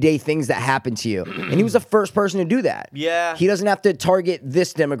everyday things that happen to you. And he was the first person to do that. Yeah. He doesn't have to target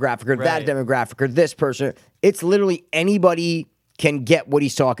this demographic or that Right. demographic or this person. It's literally anybody can get what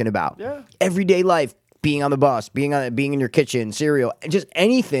he's talking about. Yeah. Everyday life, being on the bus, being in your kitchen, cereal, just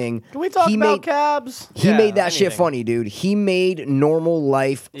anything. Can we talk he about made, cabs? He Yeah, made that shit anything. funny, dude. He made normal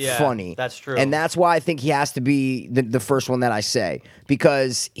life Yeah, funny. that's true. And that's why I think he has to be the first one that I say.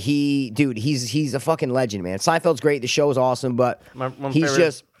 Because he's a fucking legend, man. Seinfeld's great. The show is awesome, but One he's favorite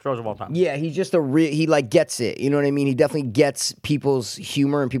just shows of all time. yeah, he's just he like gets it. You know what I mean? He definitely gets people's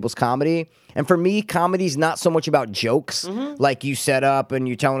humor and people's comedy. And for me, comedy's not so much about jokes, like you set up and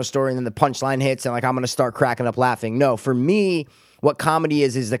you're telling a story and then the punchline hits and like I'm gonna start cracking up laughing. No, for me, what comedy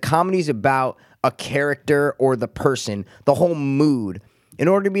is the comedy's about a character or the person, the whole mood. In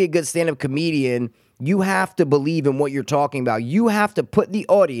order to be a good stand-up comedian, you have to believe in what you're talking about. You have to put the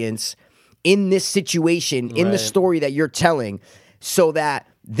audience in this situation, in the Right. story that you're telling, so that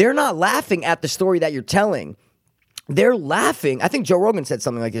they're not laughing at the story that you're telling. They're laughing. I think Joe Rogan said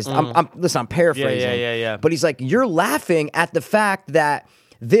something like this. Listen, I'm paraphrasing. Yeah. But he's like, you're laughing at the fact that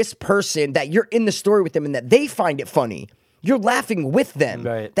this person, that you're in the story with them and that they find it funny. You're laughing with them.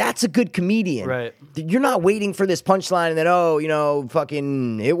 Right. That's a good comedian. Right. You're not waiting for this punchline and then,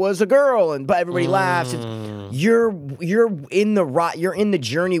 fucking it was a girl but everybody laughs. You're in the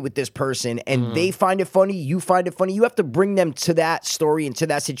journey with this person and they find it funny, you find it funny. You have to bring them to that story and to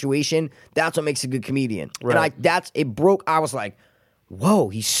that situation. That's what makes a good comedian. Right. And I was like, whoa,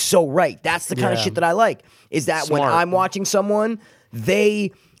 he's so right. That's the kind of Yeah. shit that I like. Is that when Smart. I'm watching someone,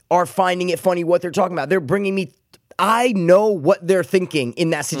 they are finding it funny what they're talking about. They're bringing me. I know what they're thinking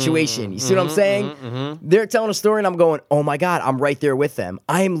in that situation. You see what I'm saying? They're telling a story and I'm going, oh my God, I'm right there with them.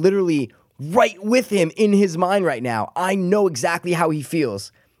 I am literally right with him in his mind right now. I know exactly how he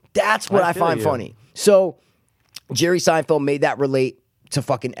feels. That's what I feel find you. funny. So Jerry Seinfeld made that relate to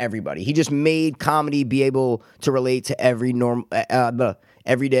fucking everybody. He just made comedy be able to relate to the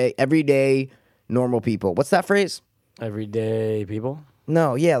everyday normal people. What's that phrase? Everyday people.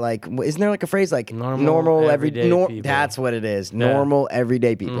 No, yeah, like isn't there like a phrase like Normal, everyday people. That's what it is. Normal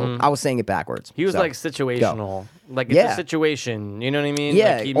everyday people. I was saying it backwards. He was So, like situational. Like it's Yeah. a situation. You know what I mean?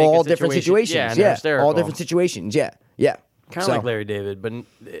 yeah, Like he'd make a all different situations. Yeah, and Yeah, they're hysterical. all different situations. Yeah, yeah. Kind of So, like Larry David, but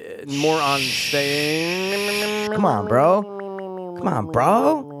more on staying. Come on, bro. Come on,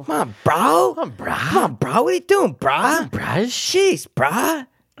 bro. Come on, bro. Come on, bro. What are you doing, bruh? Bruh. Jeez, bruh.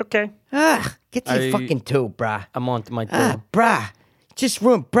 Okay. Get to your fucking toe, bruh. I'm on to my two. Bruh. Just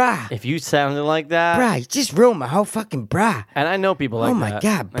ruined, bruh. If you sounded like that, Bruh, you just ruined my whole fucking bruh. and I know people like Oh my that.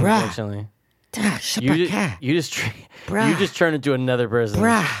 God, bruh. Unfortunately, Shut you my just, cat. you just Bruh. you just turned into another person.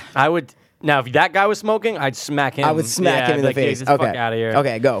 Bruh. I would now if that guy was smoking, I'd smack him. I would smack him in the like, face. Get the Okay. fuck out of here.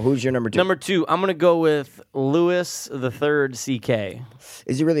 Okay, go. Who's your number two? Number 2, I'm gonna go with Louis the Third C.K.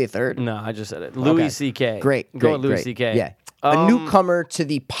 Is he really a third? No, I just said it. Louis Okay. C.K. Great. Go great, with Louis great. C.K. Yeah. a newcomer to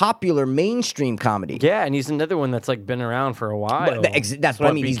the popular mainstream comedy. Yeah, and he's another one that's like been around for a while. That's what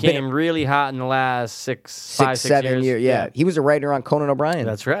I mean. He's Became been really hot in the last 6, 7 years. Yeah. He was a writer on Conan O'Brien.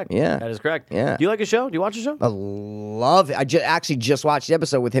 That's correct. Yeah. That is correct. Yeah. Do you like a show? Do you watch a show? I love it. I actually just watched the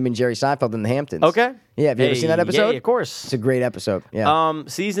episode with him and Jerry Seinfeld in the Hamptons. Okay. Yeah, have you ever seen that episode? Yeah, of course. It's a great episode. Yeah.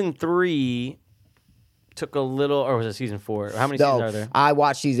 Season 3 took a little, or was it season 4? How many seasons are there? I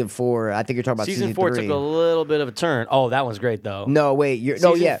watched season 4. I think you're talking about season 4 3. took a little bit of a turn. Oh, that one's great though. No, wait.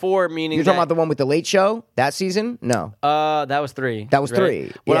 Season 4 meaning you're talking about the one with the Late Show? That season? No. That was 3. That was right?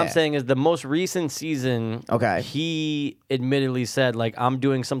 3. What yeah. I'm saying is the most recent season. Okay. He admittedly said like I'm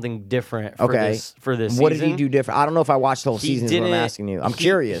doing something different for this What season. did he do different? I don't know if I watched the whole season. Is what I'm didn't- asking you. I'm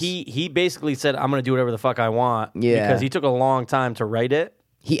curious. He basically said I'm gonna do whatever the fuck I want. Yeah. Because he took a long time to write it.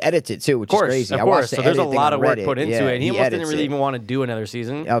 He edited too, which Of course, is crazy. of I watched course. the So there's a edit thing lot on of work Reddit. put into Yeah, it. And he almost didn't edits really it. even want to do another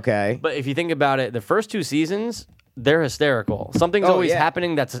season. Okay. But if you think about it, the first 2 seasons, they're hysterical. Something's always yeah.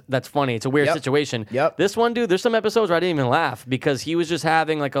 happening that's funny. It's a weird Yep. situation. Yep. This one, dude, there's some episodes where I didn't even laugh because he was just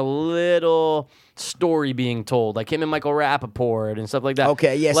having like a little story being told, like him and Michael Rappaport and stuff like that.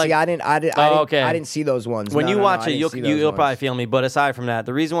 Okay, yeah. Like, see, I didn't see those ones. when No, you no, watch I it, didn't see those you'll ones. probably feel me. But aside from that,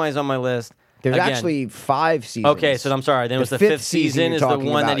 the reason why he's on my list. There's again, actually 5 seasons. Okay, so I'm sorry. Then it was the fifth fifth season you're is the talking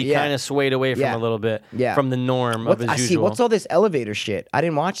one about, that he yeah. kind of swayed away from Yeah. a little bit Yeah. from the norm of his I see. usual. What's all this elevator shit? I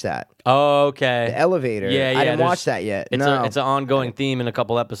didn't watch that. Oh, okay. The elevator. Yeah, yeah. I didn't there's- watch that yet. It's No. it's an ongoing theme in a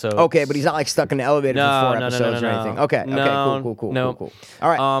couple episodes. Okay, but he's not like stuck in the elevator No, for 4 no, episodes no, or no, anything. no. Okay, No, cool. no. All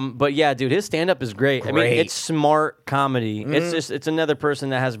right. But yeah, dude, his stand up is great. I mean, Great. it's smart comedy. It's another person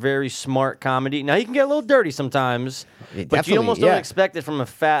that has very smart comedy. Now he can get a little dirty sometimes, but definitely, you almost yeah. don't expect it from a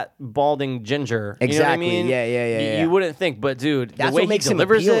fat, balding ginger. You know what I Exactly. mean? Yeah. You wouldn't think, but dude, That's the way what makes he him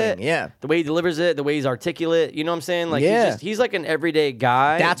delivers appealing, it, yeah. the way he delivers it, the way he's articulate. You know what I'm saying? Like Yeah. he's like an everyday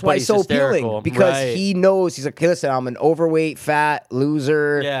guy. That's but why he's so hysterical. appealing because Right. he knows he's like, hey, listen, I'm an overweight, fat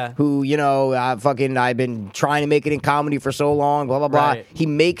loser Yeah. who, I've been trying to make it in comedy for so long, blah, blah, blah. Right. He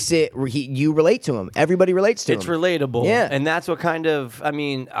makes it, you relate to him. Everybody relates to It's him. relatable. Yeah. And that's what kind of, I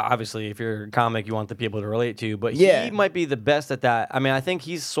mean, obviously, if you're a comic, you want the people to relate to you, but Yeah. he might be the best at that. I mean, I think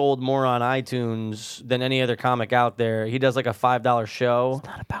he's sold more on iTunes than any other comic out there. He does like a $5 show. It's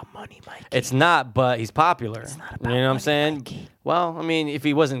not about money, Mike. It's not, but he's popular. It's not about you know what I'm money, saying? Mikey. Well, I mean, if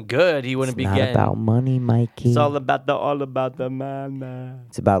he wasn't good, he wouldn't be Not getting. about money, Mikey. It's all about the man.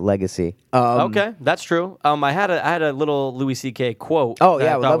 It's about legacy. Okay, that's true. I had a little Louis C.K. quote. Oh, that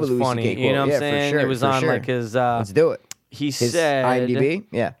yeah, I I would thought love a was Louis funny. C.K. You know quote. what I'm Yeah, for saying? sure, It was for on sure. like his. Let's do it. He His said IMDb?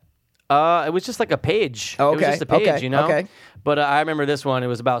 Yeah. It was just like a page. Oh, It was okay, just a page, okay, you know? okay. But I remember this one. It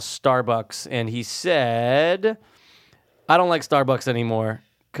was about Starbucks. And he said, I don't like Starbucks anymore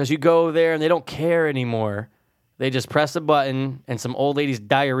because you go there and they don't care anymore. They just press a button and some old lady's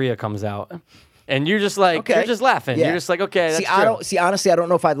diarrhea comes out. And you're just like, Okay. you're just laughing. Yeah. You're just like, okay, that's true. Honestly, I don't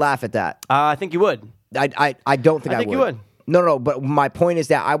know if I'd laugh at that. I think you would. I don't think I I think would. you would. No, but my point is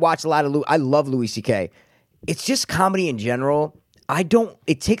that I watch a lot of I love Louis C.K. It's just comedy in general.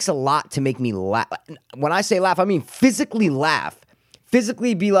 It takes a lot to make me laugh. When I say laugh, I mean physically laugh.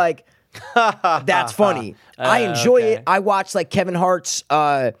 Physically be like, that's funny. I enjoy okay. it. I watched like Kevin Hart's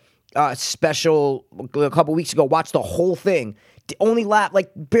special a couple weeks ago, watched the whole thing. Only laugh,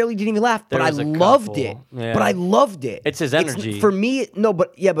 like barely didn't even laugh, but There I was a loved couple. it. Yeah. But I loved it. It's his energy. For me, no,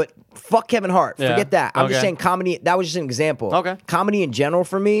 but fuck Kevin Hart. Yeah. Forget that. I'm just Okay. saying comedy. That was just an example. Okay. Comedy in general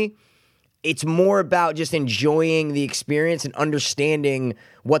for me, it's more about just enjoying the experience and understanding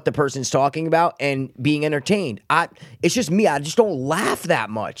what the person's talking about and being entertained. It's just me. I just don't laugh that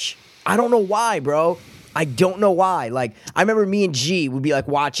much. I don't know why, bro. I don't know why. Like, I remember me and G would be like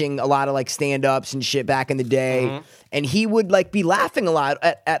watching a lot of like stand-ups and shit back in the day, Mm-hmm. and he would like be laughing a lot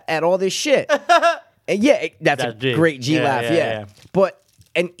at all this shit. And yeah, that's a G. great G Yeah, laugh. yeah, Yeah, yeah. but.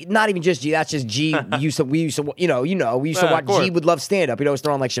 And not even just G. That's just G. We used to, we used to Yeah, of watch. course. G would love stand up. He'd always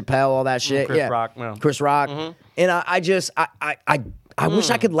throw on like Chappelle, all that shit. Chris yeah, Rock, yeah. Chris Rock. And I wish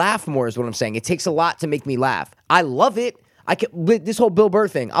I could laugh more. Is what I'm saying. It takes a lot to make me laugh. I love it. This whole Bill Burr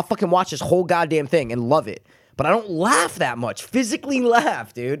thing. I'll fucking watch this whole goddamn thing and love it. But I don't laugh that much. Physically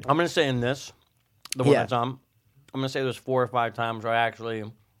laugh, dude. I'm going to say in this, the one Yeah. that's on, I'm going to say there's 4 or 5 times where I actually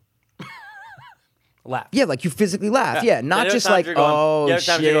laugh. Yeah, like you physically laugh. Yeah. Yeah, not The other just times like, you're going- oh the other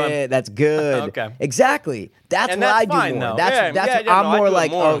times you're going, shit, that's good. Okay. Exactly. That's And what that's I do fine, more. though. That's Yeah, that's yeah, I'm no, I more do it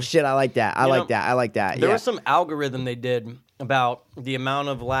like, more. oh shit, I like that. I You like know, that. I like that. There Yeah. was some algorithm they did about the amount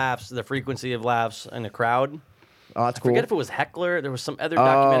of laughs, the frequency of laughs in a crowd. Oh, that's I cool. forget if it was Heckler. There was some other Oh,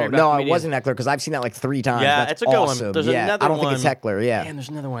 documentary about no, it comedians. wasn't Heckler because I've seen that like 3 times. Yeah, That's it's a good awesome. one. There's yeah. another I don't one. think it's Heckler. Yeah. Man, there's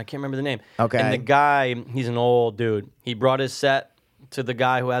another one. I can't remember the name. Okay. And the guy, he's an old dude. He brought his set to the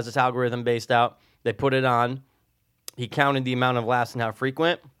guy who has this algorithm based out. They put it on, he counted the amount of laughs and how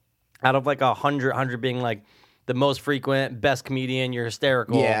frequent. Out of like 100 being like the most frequent, best comedian, you're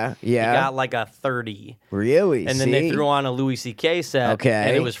hysterical. Yeah. He got like a 30. Really? And then they threw on a Louis C.K. set. Okay.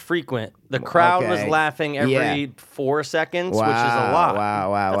 And it was frequent. The crowd was laughing every 4 seconds, which is a lot.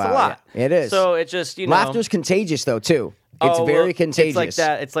 Wow. That's a lot. It is. So it just, Laughter's contagious, though, too. It's very contagious.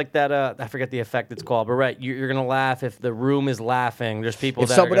 It's like that. I forget the effect it's called, but right, you're gonna laugh if the room is laughing. There's people If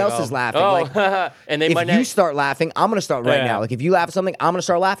that someone are else go, is laughing, oh, like, and they if might you not, start laughing, I'm gonna start right Yeah. now. Like if you laugh at something, I'm gonna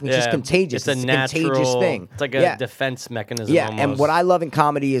start laughing. It's just contagious. It's a natural contagious thing. It's like a defense mechanism. Yeah, almost. and what I love in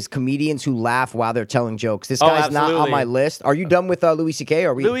comedy is comedians who laugh while they're telling jokes. This guy's not on absolutely. my list. Are you done with Louis C.K.? Or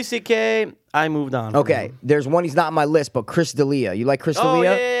are we? Louis C.K. I moved on. from Okay, him. there's one he's not on my list, but Chris D'Elia. You like Chris Oh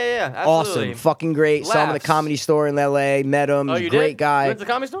D'Elia? yeah. Awesome, Absolutely. fucking great. Saw him at the Laughs. Comedy Store in L.A. Met him. Oh, He's you a great did? guy. You went to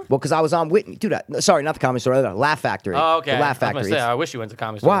the Comedy Store? Well, because I was on Whitney. Dude, sorry, not the Comedy Store. Laugh Factory. Oh, okay. The Laugh I was Factory. gonna say, I wish you went to the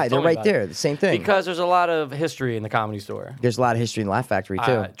Comedy Store. Why? Tell They're me right about there. it. The same thing. Because there's a lot of history in the Comedy Store. There's a lot of history in the Laugh Factory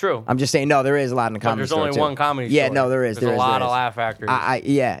too. True. I'm just saying, no, there is a lot in the But Comedy there's Store only too. one Comedy Yeah, Store. no, there is. There's there a is, lot there of is. Laugh Factories.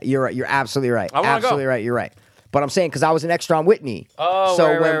 Yeah, you're right. You're absolutely right. I wanna Absolutely go. right. You're right. But I'm saying because I was an extra on Whitney. Oh, so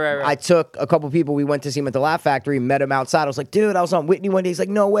right, when right. I took a couple people, we went to see him at the Laugh Factory, met him outside. I was like, dude, I was on Whitney one day. He's like,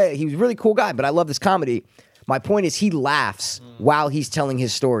 no way. He was a really cool guy, but I love this comedy. My point is, he laughs while he's telling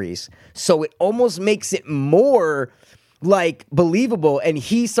his stories, so it almost makes it more like believable. And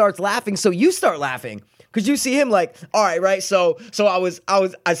he starts laughing, so you start laughing. Cause you see him like, all right. So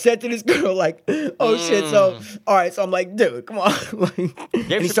I said to this girl like, oh shit. So all right. So I'm like, dude, come on. Like, and he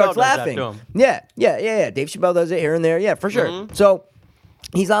Chappelle starts does that laughing. to him. Yeah. Dave Chappelle does it here and there. Yeah, for sure. Mm-hmm. So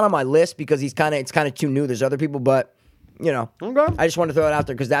he's not on my list because it's kind of too new. There's other people, but you know, Okay. I just want to throw it out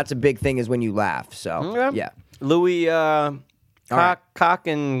there because that's a big thing is when you laugh. So Okay. yeah. Louis right. Cock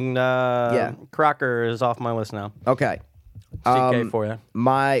and Crocker is off my list now. Okay. CK for you.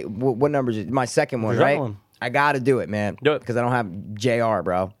 What number is it? My second one, Your right? second one. I got to do it, man. Do it. Because I don't have JR,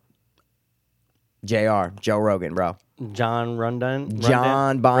 bro. Joe Rogan, bro. John Rundon.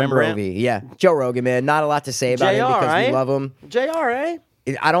 John Bon Rembrandt? Jovi. Yeah. Joe Rogan, man. Not a lot to say about him JR, because right? we love him. JR, eh?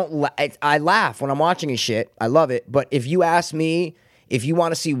 I laugh when I'm watching his shit. I love it. But if you ask me if you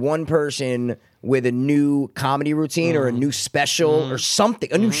want to see one person with a new comedy routine or a new special or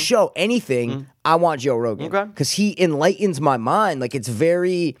something, a new show, anything, I want Joe Rogan. Okay. Because he enlightens my mind. Like it's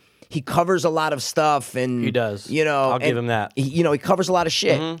very... He covers a lot of stuff, and He does. You know, I'll give him that. He covers a lot of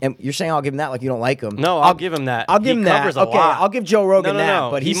shit. And you're saying I'll give him that like you don't like him? No, I'll give him that. I'll give He him that. covers a Okay, lot. I'll give Joe Rogan No.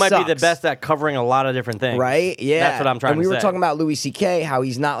 that. But he might be the sucks. best at covering a lot of different things. Right? Yeah. That's what I'm trying and to say. we were talking about Louis C.K., how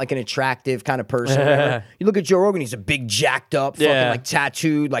he's not like an attractive kind of person. or whatever. You look at Joe Rogan, he's a big, jacked up, fucking Yeah. like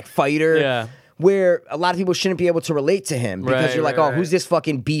tattooed, like fighter. Yeah. Where a lot of people shouldn't be able to relate to him because Right, you're like, right, oh, right. who's this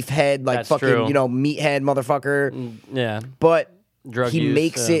fucking beef head, like That's fucking, true. meathead motherfucker. Yeah. But Drug he use,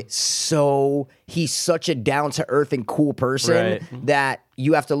 makes yeah. it so he's such a down to earth and cool person Right. that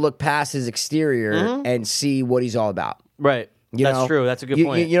you have to look past his exterior and see what he's all about. Right. You That's know? true. That's a good You-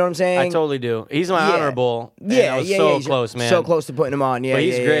 point. you know what I'm saying? I totally do. He's my Yeah. honorable. and Yeah, I was yeah, so he's close, man. So close to putting him on. Yeah, But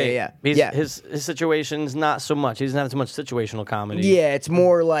he's yeah, great. Yeah. He's, yeah. His situation's not so much. He doesn't have too much situational comedy. Yeah, it's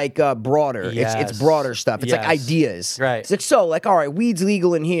more like broader. It's Yes. broader stuff. It's like Yes. ideas. Right. It's like all right, weed's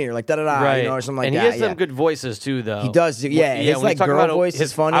legal in here, like da da da, Right. or something like and that. he has yeah. some good voices too, though. He does, yeah. His, when like, you talk girl about voice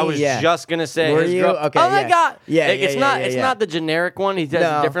is funny, I was yeah. just gonna say, Were his you? girl. Okay, oh my yeah. god! Yeah, It's yeah, not. yeah, It's yeah. not the generic one. He does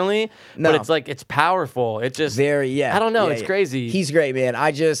No. it differently, No. but it's like it's powerful. It just Very, yeah. I don't know. Yeah, it's yeah. crazy. He's great, man.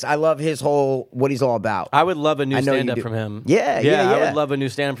 I love his whole what he's all about. I would love a new I know you stand-up do. from him. Yeah. I would love a new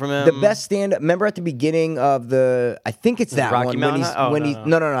stand-up from him. The best stand up. Remember at the beginning of I think it's that Rocky one Mountain when he's High? Oh, when no, he's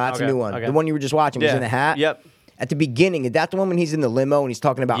no. that's a Okay, new one. okay. The one you were just watching was Yeah. in the hat. Yep. At the beginning, is that the one when he's in the limo and he's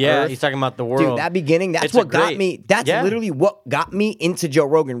talking about Yeah, Earth? he's talking about the world. Dude, that beginning, that's It's what a got great- me. That's Yeah. literally what got me into Joe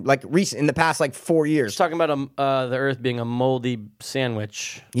Rogan. Like recent in the past, like 4 years. He's talking about the Earth being a moldy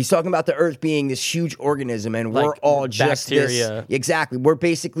sandwich. He's talking about the Earth being this huge organism, and we're Like all just bacteria. This. Exactly, we're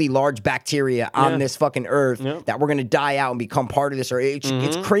basically large bacteria on Yeah. this fucking Earth Yeah. that we're gonna die out and become part of this Earth.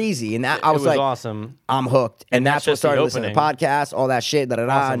 It's crazy, and that I It was was like, awesome. I'm hooked, and that's that's what just the started listening to opening. podcasts, all that shit. Da da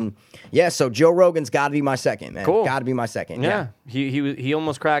da. Awesome. And yeah, so Joe Rogan's got to be my second, man. Cool. Got to be my second. Yeah, he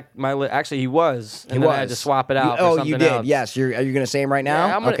almost cracked my list. Actually, he was. And He then was. I had to swap it out. Oh, for something you did. Else. Yes. Are you gonna say him right now?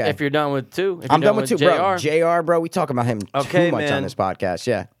 Yeah, I'm gonna, okay. If you're done with two, if I'm you're done with two, bro. JR, JR, bro. We talk about him Okay, too much man. on this podcast.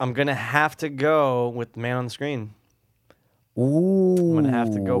 Yeah. I'm gonna have to go with Man on the Screen. Ooh. gonna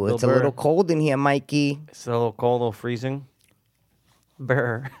have to go Bill It's a Burr. little cold in here, Mikey. It's a little cold, a little freezing.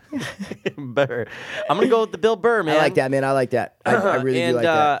 Burr. Burr. I'm gonna go with the Bill Burr, man. I like that, man. I like that. I really and, do like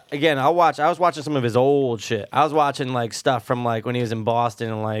that. Again, I was watching some of his old shit. I was watching like stuff from like when he was in Boston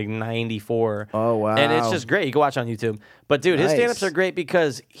in like '94. Oh, wow. And it's just great. You can watch on YouTube. But dude, his Nice. stand-ups are great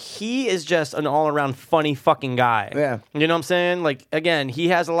because he is just an all-around funny fucking guy. Yeah. You know what I'm saying? Like, again, he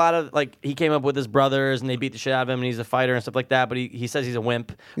has a lot of like he came up with his brothers and they beat the shit out of him and he's a fighter and stuff like that. But he says he's a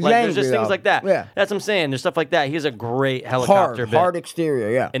wimp. He's Like, there's angry, just things though. like that. Yeah. That's what I'm saying. There's stuff like that. He has a great helicopter bit. Hard exterior,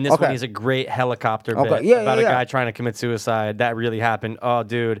 yeah. And this one, he's a great helicopter bit Okay, yeah, about yeah, a yeah. guy trying to commit suicide. That really happened. Oh,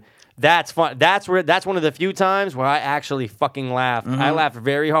 dude, that's fun. That's one of the few times where I actually fucking laughed. I laughed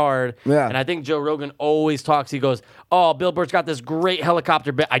very hard. Mm-hmm. Yeah. And I think Joe Rogan always talks. He goes, "Oh, Bill Burr's got this great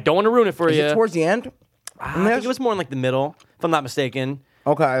helicopter bit. I don't want to ruin it for Is you." it towards the end? I think it was more in like the middle, if I'm not mistaken.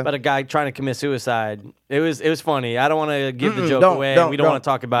 Okay. About a guy trying to commit suicide. It was funny. I don't want to give the joke don't, away. don't, We don't want to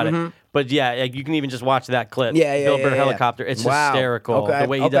don't. talk about it. But yeah, like, you can even just watch that clip. Yeah, yeah, Bill yeah, Burr yeah. helicopter. It's Wow. hysterical. Okay, The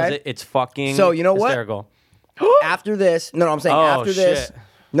way he does okay. it, it's fucking So, you know what? hysterical. After this, no, I'm saying Oh, after this. shit.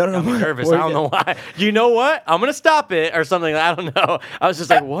 No. I'm nervous. Where I you don't know go? why. You know what? I'm gonna stop it or something. I don't know. I was just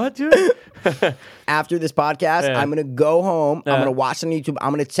like, what, dude? After this podcast, Yeah. I'm gonna go home. Yeah. I'm gonna watch on YouTube.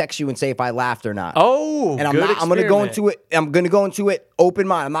 I'm gonna text you and say if I laughed or not. Oh, And I'm good not. I'm gonna go experiment. into it. I'm gonna go into it open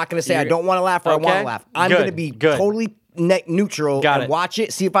mind. I'm not gonna say I You're- don't want to laugh or I want Okay. to laugh. I'm Good, gonna be good. totally neutral Got and it. watch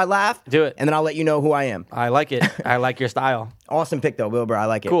it. See if I laugh. Do it. and then I'll let you know who I am. I like it. I like your style. Awesome pick though, Bill Burr. I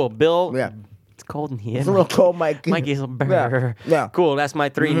like it. Cool, Bill. Yeah. It's cold in here. It's a little cold, Mike. Mikey's a burr. Yeah. Cool. That's my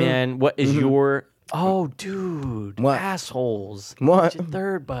 3, man. What is your? Oh, dude. What? Assholes. What? What's your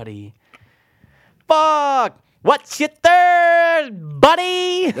third, buddy? Fuck. What's your third,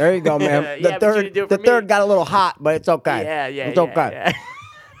 buddy? There you go, man. Yeah, The but you third, didn't do it the for third me. got a little hot, but it's okay. Yeah. It's okay.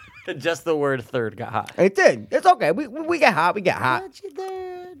 Yeah. Just the word third got hot. It did. It's okay. We get hot. We get hot. What's your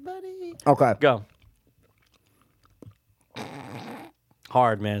third, buddy? Okay. Go.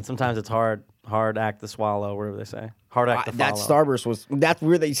 Hard, man. Sometimes it's hard. Hard act to swallow, whatever they say. Hard act to That follow. Starburst was. That's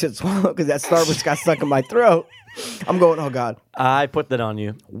weird that you said swallow because that Starburst got stuck in my throat. I'm going. Oh God. I put that on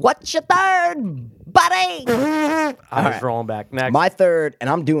you. What's your third, buddy? I was right. rolling back. Next. My third, and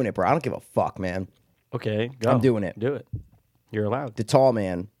I'm doing it, bro. I don't give a fuck, man. Okay, go. I'm doing it. Do it. You're allowed. The tall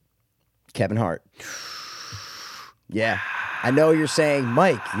man, Kevin Hart. Yeah. I know you're saying,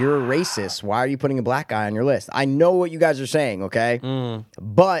 Mike, you're a racist. Why are you putting a black guy on your list? I know what you guys are saying, okay?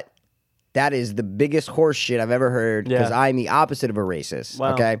 But that is the biggest horse shit I've ever heard because Yeah. I'm the opposite of a racist,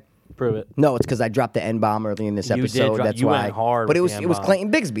 Well, okay? Prove it. No, it's because I dropped the N-bomb early in this You did episode. drop- That's you why. went hard but with it the was N-bomb.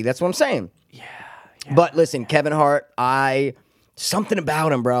 Clayton Bigsby. That's what I'm saying. Yeah. But listen, Kevin Hart, something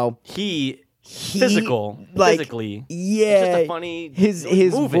about him, bro. He He- physical, like, physically. Yeah, It's just a funny. his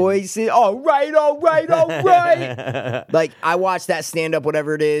moving. voice is all right. Like I watched that stand up,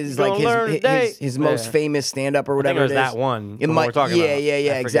 whatever it is, Gonna like learn today. his most Yeah. famous stand up or think whatever it was is. that one, It the one might, we're talking yeah, about. yeah, I yeah,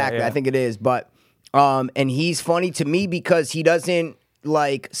 forget, exactly. yeah. I think it is, but and he's funny to me because he doesn't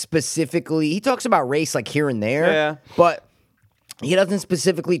like specifically. He talks about race like here and there, Yeah. but. He doesn't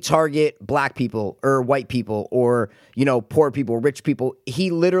specifically target black people or white people or, poor people, rich people. He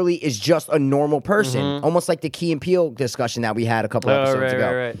literally is just a normal person, almost like the Key and Peele discussion that we had a couple Oh, episodes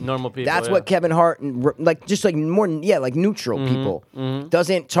ago. right. Normal people. That's yeah. what Kevin Hart, like just like more, like neutral people,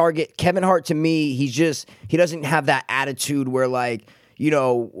 doesn't target. Kevin Hart to me, he doesn't have that attitude where like,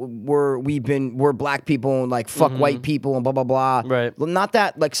 we're black people and like fuck white people and blah blah blah. Right. Well, not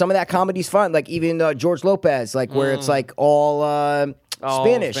that like some of that comedy's fun. Like even George Lopez, like where it's like all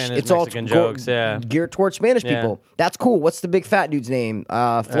Spanish. It's Mexican all jokes, yeah. geared towards Spanish Yeah. people. That's cool. What's the big fat dude's name?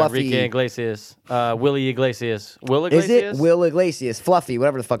 Fluffy. Enrique Iglesias. Willie Iglesias. Will Is Iglesias? it Will Iglesias? Fluffy,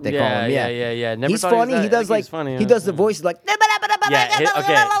 whatever the fuck they call him. Yeah. Never He's thought he was funny. that- He I does think like he's funny, he does the voices like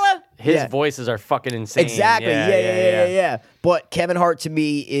His Yeah. voices are fucking insane. exactly. Yeah. But Kevin Hart to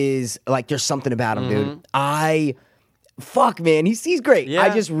me is like there's something about him, dude. Fuck, man, he's great. Yeah. I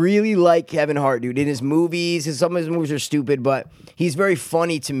just really like Kevin Hart, dude. In his movies, some of his movies are stupid, but he's very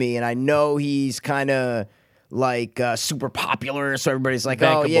funny to me, and I know he's kind of like super popular, so everybody's like,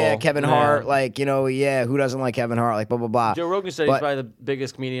 oh yeah, Bankable. Kevin Yeah. Hart, like who doesn't like Kevin Hart, like blah blah blah. Joe Rogan said But- he's probably the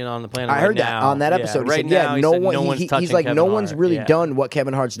biggest comedian on the planet. I right heard that now. on that Yeah, episode. He right said, now, no said one. no one's He's touching like, Kevin no one's Hart. really Yeah. done what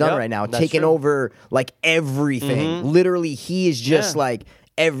Kevin Hart's done Yep, right now, that's taking true. over like everything. Literally, he is just Yeah. like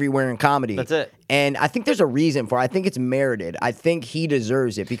everywhere in comedy. That's it. And I think there's a reason for it. I think it's merited. I think he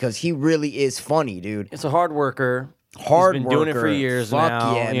deserves it because he really is funny, dude. It's a hard worker. Hard He's been doing it for worker. years Fuck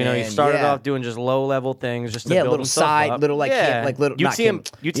now. yeah, He man. started Yeah. off doing just low level things, just to Yeah, build little himself side, up. little, like, yeah. like, little- You'd not see him.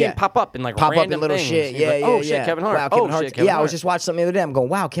 Kim- You'd see yeah. him pop up in like Pop up random in little things. shit. You'd be Yeah, like, yeah, oh yeah. shit, Kevin Hart. Wow, Kevin oh Hart. shit, Kevin yeah, I Hart. was just watching something the other day. I'm going,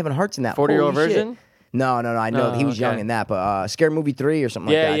 wow, Kevin Hart's in that. 40-year-old Holy shit. version? No. I know Oh, he was young okay. in that, but Scary Movie 3 or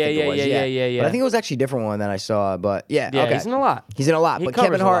something Yeah, like that. yeah, I think yeah, it was. yeah. But I think it was actually a different one that I saw. But yeah, Yeah, okay. he's in a lot. He's in a lot. He But covers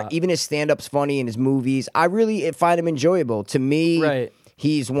Kevin a Hart, lot. even his stand-up's funny in his movies. I really find him enjoyable. To me, Right.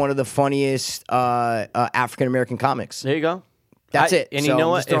 he's one of the funniest African American comics. There you go. That's it. And So you know I'm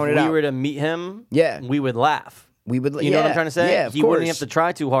what? just If throwing it we out. were to meet him, Yeah. we would laugh. We would, You know what I'm trying to say? Yeah, of he course. wouldn't have to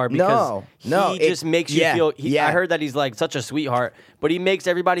try too hard because No, he it- just makes you yeah, feel. yeah. I heard that he's like such a sweetheart, but he makes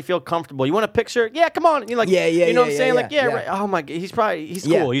everybody feel comfortable. You want a picture? Yeah, come on. You're like, Yeah, You know what I'm yeah, saying? yeah, Like, yeah, yeah. right. Oh my, he's cool.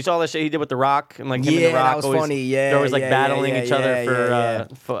 Yeah. You saw that shit he did with The Rock and like him and Yeah, The Rock. that was always, funny. Yeah, they're always like yeah, battling yeah, each other yeah,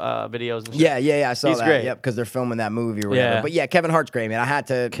 for, yeah. videos. And shit. Yeah, I saw He's that. great. Yep, because they're filming that movie or whatever. Yeah. But yeah, Kevin Hart's great, man. I had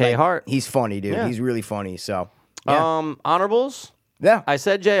to. K. Hart. He's funny, dude. Yeah. He's really funny. So yeah, Honorables. yeah. I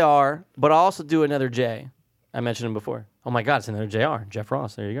said JR, but I'll also do another J. I mentioned him before. Oh my God, it's another JR. Jeff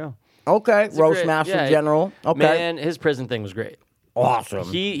Ross. There you go. Okay, It's a Roast great- Master yeah, General. Okay, Man, his prison thing was great. awesome.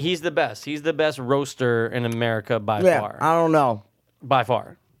 He's the best. He's the best roaster in America by yeah, far. I don't know. By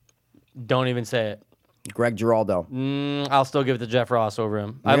far. Don't even say it. Greg Giraldo. I'll still give it to Jeff Ross over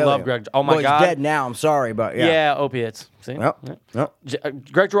him. I Really? love Greg. Oh my well, God. he's dead now. I'm sorry, but yeah. Yeah, opiates. See? Yep. Yeah. Yep.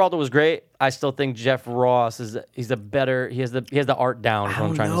 Greg Giraldo was great. I still think Jeff Ross he's the better. He has the art down. Is I what I'm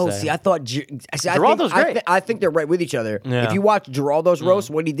don't trying know. to say. See, I thought Geraldo's great. I think they're right with each other. Yeah. If you watch Geraldo's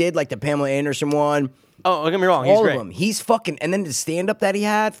roast, what he did, like the Pamela Anderson one, Oh, don't get me wrong. He's all great. of them. He's fucking. And then the stand up that he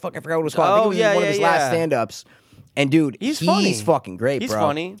had, fuck, I forgot what it was called. I think Oh, it was yeah, one of yeah, his last yeah. stand ups. And dude, He's funny. fucking great, He's bro.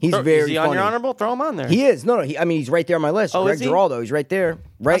 funny. He's Is very he funny. on your honorable? Throw him on there. He is. No, I mean, he's right there on my list. Oh, Greg is he? Giraldo, he's right there.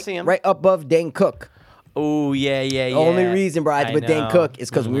 Right, see him. right above Dane Cook. Oh yeah. The only reason, bro, I had to put Dane know. Cook is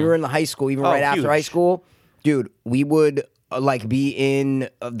because we were in the high school, even right after huge. high school, dude. We would like be in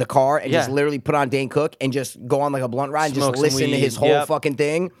the car and just Yeah. literally put on Dane Cook and just go on like a blunt ride and Smoke just some listen to his weed. whole Yep. fucking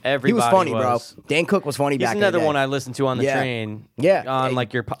thing. He was Everybody funny, was. bro. Dane Cook was funny He's back another in the day. one I listened to on the Yeah. train. Yeah, on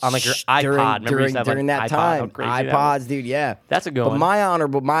like your Shh, iPod. during, Remember you used to have, during like, that iPod? How time, crazy that was. iPods, dude. Yeah, That's a good but one. my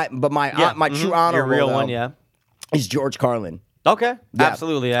honorable, my true honorable, Your real though, one, yeah. is George Carlin. Okay, Yeah.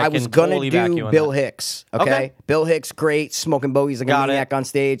 absolutely. I was can gonna totally back do you on Bill that. Hicks. Okay? Okay. Bill Hicks, great, smoking bogeys like Got a it. maniac on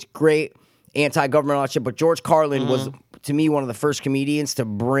stage, great, anti-government all that shit. But George Carlin was, to me, one of the first comedians to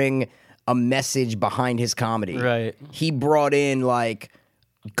bring a message behind his comedy. Right. He brought in like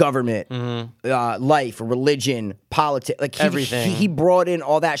government, life, religion, politics, like Everything. He brought in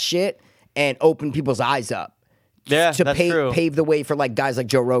all that shit and opened people's eyes up. Yeah, to that's true. pave the way for like guys like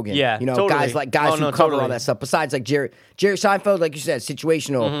Joe Rogan. Yeah, you know, totally. guys who cover totally. all that stuff. Besides like Jerry Seinfeld, like you said,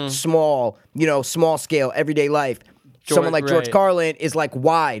 situational, Mm-hmm. small, small scale, everyday life. Someone like George right. Carlin is like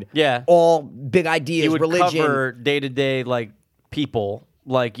wide. Yeah. all big ideas, He would religion. cover day to day like people.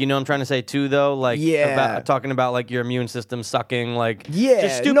 Like, you know what I'm trying to say too, though? Like, Yeah. talking about like your immune system sucking, like, Yeah.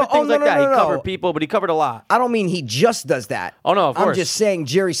 just stupid No, things no, like no, that. no, He covered no. people, but he covered a lot. I don't mean he just does that. Oh, no, of I'm course. just saying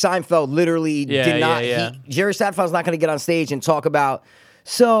Jerry Seinfeld literally Yeah, did not. yeah. Jerry Seinfeld's not going to get on stage and talk about.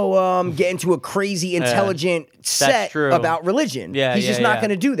 So, get into a crazy, intelligent set true. about religion. Yeah, he's yeah, just not yeah. going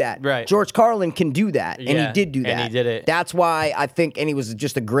to do that. Right. George Carlin can do that, and he Yeah, did do that. and he did it. That's why I think, and he was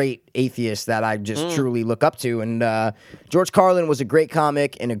just a great atheist that I just Mm. truly look up to. And George Carlin was a great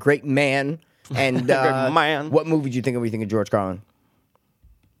comic and a great man. And man. What movie did you think of when you think of George Carlin?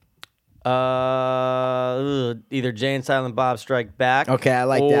 Either Jay and Silent Bob Strike Back. Okay, I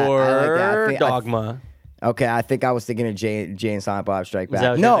like that. I like that. I Or think- I- Dogma. Okay, I think I was thinking of Jay and Silent Bob Strike that Back.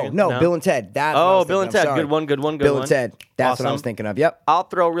 what you're No, thinking? no, No? Bill and Ted. That's what I was Bill and thinking. I'm Ted. sorry. Good one, good one, good Bill one. and Ted. That's what I was Awesome. thinking of. Yep. I'll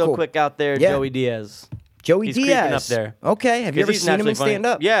throw real Cool. quick out there Yeah. Joey Diaz. Joey He's Diaz. creeping up there. Okay, have you 'Cause ever he's seen him naturally in funny. stand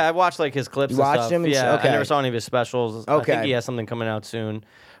up? Yeah, I watched like his clips. You and watched stuff. him and Yeah, okay. I never saw any of his specials. I Okay. think he has something coming out soon.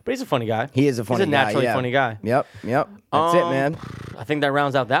 But he's a funny guy. He is a funny He's a guy. naturally yeah. funny guy. Yep. That's it, man. I think that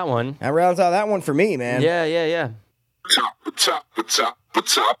rounds out that one. That rounds out that one for me, man. Yeah.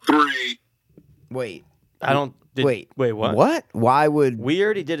 Top three. Wait. I don't. Wait. What? What? Why would?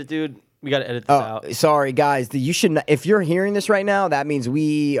 Weird. He did it, dude. We got to edit this out. Sorry, guys. You should. Not, if you're hearing this right now, that means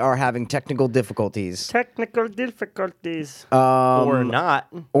we are having technical difficulties, Technical difficulties. Or not.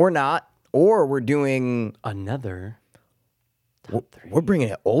 or not, or we're doing. Another. We're bringing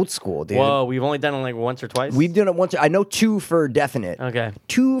it old school, dude. Whoa, we've only done it like once or twice. We've done it once. I know 2 for definite. Okay.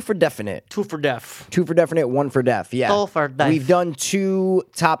 2 for definite. 2 for deaf. 2 for definite, 1 for deaf. Yeah. 2 for deaf. We've done 2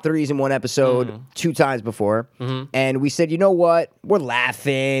 top 3s in one episode 2 times before. And we said, you know what? We're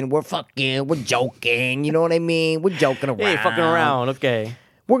laughing. We're fucking. We're joking. You know what I mean? We're joking around. Hey, fucking around. Okay.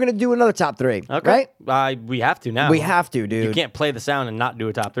 We're going to do another top 3. Okay. Right? We have to now. We have to, dude. You can't play the sound and not do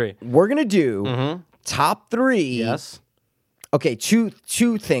a top 3. We're going to do top 3. Yes. Okay, two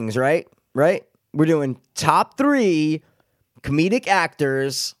things, right? Right? We're doing top 3 comedic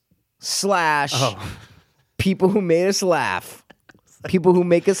actors / people who made us laugh. People who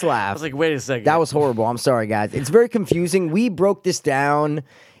make us I laugh. was like, wait a second. That was horrible. I'm sorry, guys. It's very confusing. We broke this down.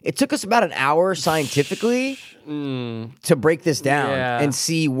 It took us about an hour scientifically to break this down Yeah. and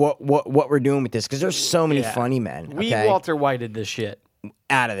see what we're doing with this because there's so many Yeah. funny men. We Okay? Walter Whited this shit.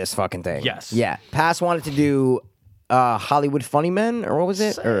 Out of this fucking thing. Yes. Yeah. Pass wanted to do Hollywood Funny Men, or what was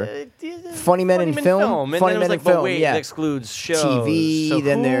it? Or Funny Men in Film? And Funny then it was Men like, in but Film, wait, yeah. it excludes shows. TV, So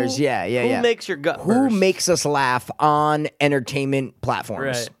then who- there's Who yeah. makes your gut Who burst? makes us laugh on entertainment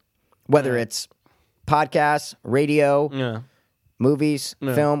platforms? Right. Whether it's podcasts, radio, Yeah. movies,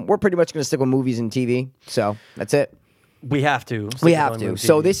 film. We're pretty much going to stick with movies and TV. So that's it. We have to. We have to.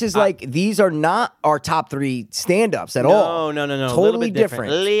 So this is like these are not our top 3 stand-ups at all. No. Totally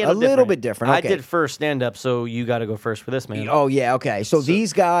different. A little bit different. I Okay. did first stand up, so you got to go first for this, man. Oh yeah, okay. So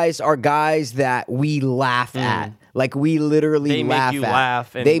these guys are guys that we laugh at. Like we literally They make laugh you at.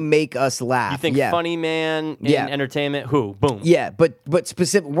 laugh and they make us laugh. You think yeah. funny man in Yeah. entertainment? Who? Boom. Yeah, but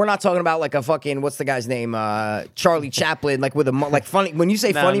specific. We're not talking about like a fucking what's the guy's name? Charlie Chaplin, like with a like funny. When you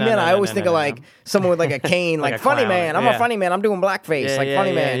say No, funny no, man, no, I no, always no, think no, of no. like someone with like a cane, Like like a funny clown, man. I'm yeah. a funny man. I'm doing blackface, Yeah, like yeah, funny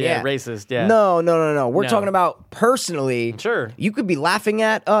yeah, man. yeah, Yeah, racist, yeah. No. We're No. talking about personally. Sure. You could be laughing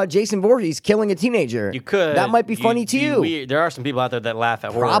at Jason Voorhees killing a teenager. You could. That might be funny to you. Weird. There are some people out there that laugh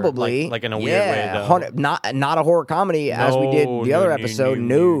at horror. Probably, Like in a weird way, though. 100 not a horror comedy as we did the other episode.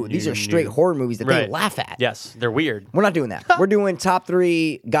 No, these are straight horror movies that they Right. laugh at. Yes, they're weird. We're not doing that. We're doing top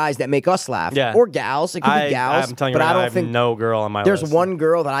 3 guys that make us laugh, Yeah. or gals. It could be gals, I'm telling you but right I now, don't have think no girl on my there's list. one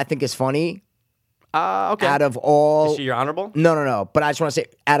girl that I think is funny Okay. out of all. Is she your honorable? No. But I just want to say,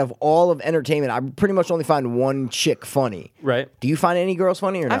 out of all of entertainment, I pretty much only find one chick funny. Right. Do you find any girls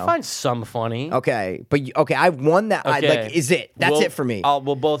funny or no? I find some funny. Okay, but okay, I have one that I Okay. like. Is it? That's We'll- it for me.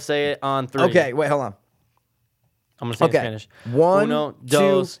 We'll both say it on 3. Okay, wait, hold on. I'm gonna say Okay, it in Spanish. 1, Uno, 2,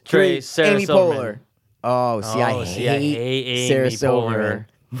 dos, 3. tres, Sarah Amy Silverman. Poehler. Oh, see, I hate Amy Sarah Poehler. Silverman.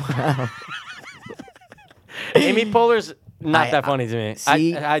 Amy Poehler's not I- that funny to me.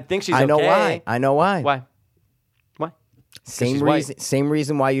 See, I think she's I know okay. why. I know why. Why? Same she's white. reason. Same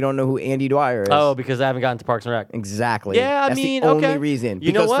reason why you don't know who Andy Dwyer is. Oh, because I haven't gotten to Parks and Rec. exactly. Yeah, I that's mean, the only okay. reason.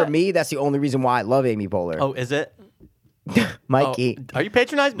 You know because for what? me, that's the only reson why I love Amy Poehler. Oh, is it? Mikey. Oh, are you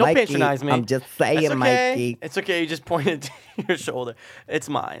patronizing? Don't Mikey, patronize me. I'm just saying, It's okay. Mikey. It's okay. You just pointed to your shoulder. It's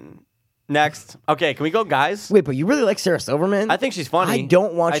mine. Next. Okay, can we go, guys? Wait, but you really like Sarah Silverman? I think she's funny. I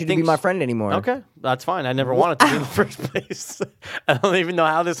don't want I you to think be my she- friend anymore. Okay, that's fine. I never wanted to be in the first place. I don't even know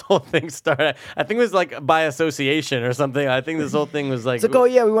how this whole thing started. I think it was like by association or something. I think this whole thing was like. It's like, oh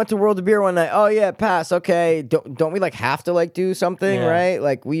yeah, we went to World of Beer one night. Oh yeah, pass. Okay, don't we like have to like do something, Yeah. right?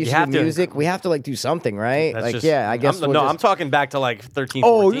 Like we used to have do to. music. We have to like do something, right? That's like just- yeah, I guess. I'm talking back to like 13.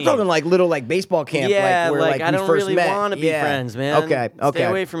 Oh, 14. you're talking like little like baseball camp. Yeah, like, where, like I we don't first really met. want to be Yeah. friends, man. Okay, Stay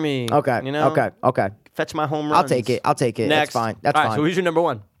away from me. Okay, you know. okay. Fetch my home runs. I'll take it. Next. That's fine. That's All right, fine. So who's your number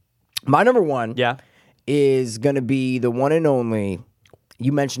one? My number one Yeah. is gonna be the one and only.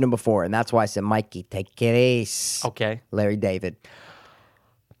 You mentioned him before, and that's why I said, Mikey, take it easy. Okay. Larry David.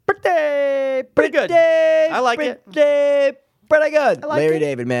 Pretty good. I like it. Pretty good. like Larry it.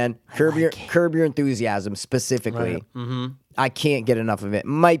 David, man. Curb Your Enthusiasm specifically. Right. Mm-hmm. I can't get enough of it.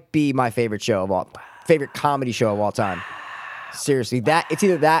 Might be my favorite comedy show of all time. Seriously, it's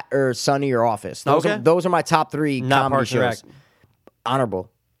either that or Sunny or Office. Okay. Those are my top 3 Not comedy Parks and Rec. shows.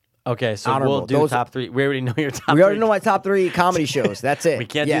 Honorable. Okay, so Honorable. we'll do Those- top 3. We already know your top 3. We already know my top 3 comedy shows. That's it. We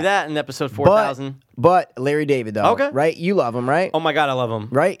can't Yeah. do that in episode 4,000. But Larry David, though. Okay. Right? You love him, right? Oh my God, I love him.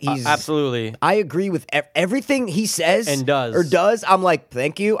 Right? He's absolutely. I agree with everything he says And does. or does. I'm like,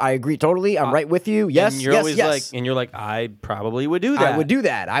 thank you. I agree totally. I'm right with you. Yes, and you're yes, always yes. like, and you're like, I probably would do that. I would do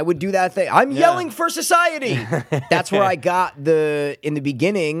that. I would do that thing. I'm yelling for society. That's where I got in the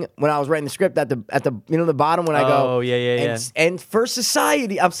beginning when I was writing the script at the the bottom when I go. Oh, yeah. And for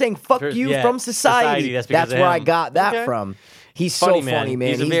society, I'm saying fuck you yeah, from society. society, that's because of where I him. got that Okay. from. He's Funny so man. funny, man.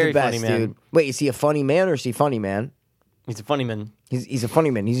 He's a very the best, funny man. dude. Wait, is he a funny man or is he funny man? He's a funny man. He's a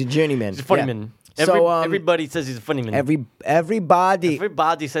funny man. He's a journeyman. He's a funny Yeah. man. So Everybody says he's a funny man. everybody.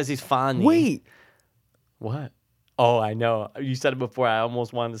 Everybody says he's funny. Wait. What? Oh, I know. You said it before. I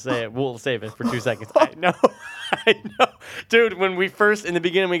almost wanted to say it. We'll save it for 2 seconds. I know. I know. Dude, when we first, in the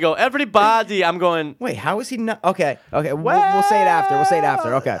beginning, we go, everybody, I'm going, Wait, how is he not? Okay. We'll say it after. We'll say it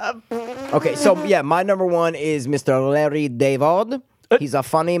after. Okay. Okay. So yeah, my number one is Mr. Larry David. He's a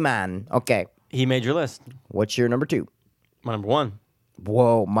funny man. Okay. he made your list. What's your number 2? My number one.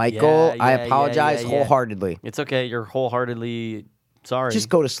 Whoa, Michael. Yeah, I yeah, apologize yeah, yeah. wholeheartedly. It's okay. You're wholeheartedly sorry. Just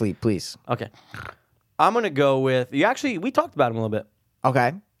go to sleep, please. Okay. I'm going to go with, we talked about him a little bit.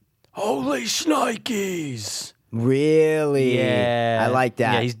 Okay. Holy Shnikes. Really? Yeah, I like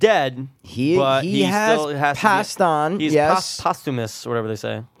that. Yeah, he's dead. But he has still has passed on. He's Yes. posthumous, or whatever they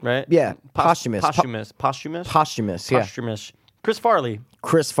say, right? Yeah, posthumous. Posthumous. Posthumous. Yeah. Posthumous. Chris Farley.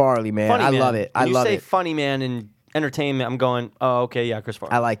 Chris Farley, man. Funny I man. love it. I When love you say it. funny man in entertainment, I'm going, oh, okay, yeah, Chris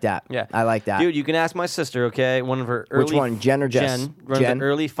Farley. I like that. Yeah, I like that. Dude, you can ask my sister. Okay, one of her early Which one, Jen or Jess? Jen. One of Jen? the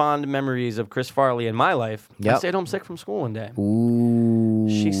early fond memories of Chris Farley in my life. Yep. I stayed home sick from school one day. Ooh.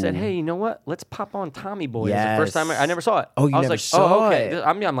 She said, "Hey, you know what? Let's pop on Tommy Boy." It was the first time I never saw it. Oh, you I was never like, saw oh, okay. it.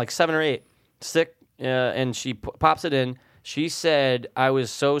 I'm like 7 or 8, sick, and she pops it in. She said I was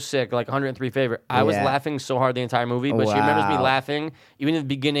so sick, like 103 favorite. I was Yeah. laughing so hard the entire movie, but she remembers me Wow. laughing even in the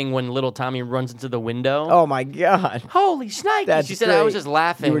beginning when little Tommy runs into the window. Oh my God. Holy shnikes! That's She said I was great. just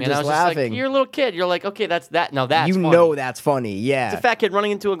laughing, You were and just I was laughing. just like, "You're a little kid. You're like, okay, that's that. Now that's You funny. know that's funny. Yeah. It's a fat kid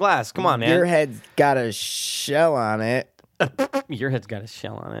running into a glass. Come on, man. Your head's got a shell on it. Your head's got a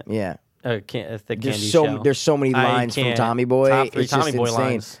shell on it. Yeah. A thick candy There's shell. there's so many I lines from can't. Tommy Boy. Top 3 It's Tommy just Boy insane.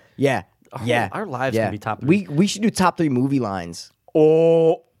 lines. Yeah. Yeah. Our lives yeah. can be top 3. We should do top 3 movie lines.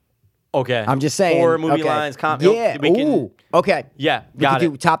 Oh, okay. I'm just saying. Horror movie okay. lines. Yeah. We can, Ooh. Okay. Yeah, We got could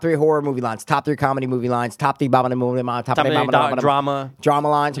it. do top 3 horror movie lines, top 3 comedy movie lines, top 3 movie lines, top 3 drama. drama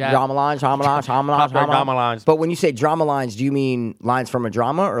lines, Yeah. drama lines, drama lines, drama lines, Top 3 drama lines. But when you say drama lines, do you mean lines from a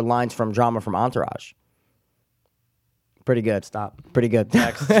drama or lines from drama from Entourage? Pretty good. Stop. Pretty good.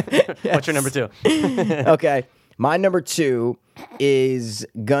 Next. What's your number 2? Okay. My number 2 is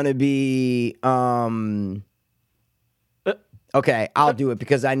gonna be okay, I'll do it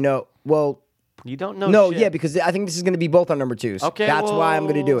because I know well You don't know no, shit. yeah, because I think this is gonna be both on number 2s. Okay, That's why I'm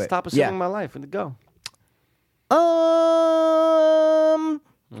gonna do it. Stop assuming yeah. my life. Where'd it go?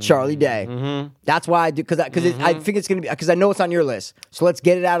 Charlie Day. Mm-hmm. That's why I do because I think it's gonna be because I know it's on your list. So let's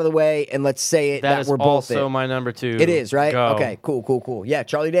get it out of the way and let's say it That is we're both also it. my number 2. It is right. Go. Okay, cool. Yeah,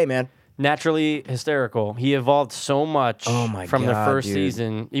 Charlie Day, man. Naturally hysterical. He evolved so much Oh my from the God, first dude.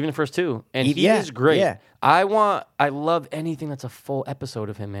 season, even the first 2. And he yeah, is great. yeah. I love anything that's a full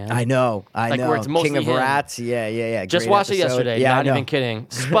episode of him, man. I know. Like, know. where it's mostly King of him. Rats. Yeah. Just Great watched it episode. yesterday. Yeah, I Not know. even kidding.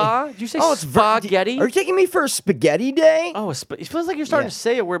 Spa? Did you say Oh, it's spaghetti? Are you taking me for a spaghetti day? Oh, it feels like you're starting Yeah. to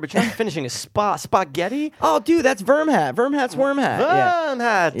say a word, but you're not finishing. Spaghetti? Oh, dude, that's Vermhat. Vermhat's Wormhat. Yeah. Fun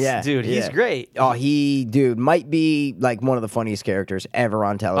hats. Yeah, Dude, he's yeah. great. Oh, dude, might be like one of the funniest characters ever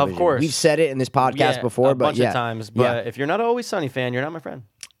on television. Of course. We've said it in this podcast Yeah, before, a but bunch yeah. of times. But yeah. if you're not an Always Sunny fan, you're not my friend.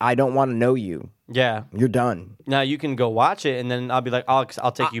 I don't want to know you. Yeah. You're done. Now you can go watch it, and then I'll be like, I'll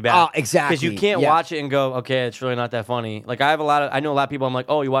take you back. exactly. Because you can't Yeah. watch it and go, okay, it's really not that funny. Like I know a lot of people. I'm like,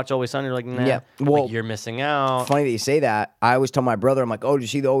 oh, you watch Always Sunny? You're like, nah. Yeah. Like, Well, you're missing out. Funny that you say that. I always tell my brother, I'm like, oh, did you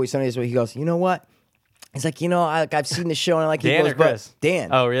see the Always Sunny this way? He goes, you know what? He's like, I've seen the show and I like. Dan he goes, or Chris? But Dan.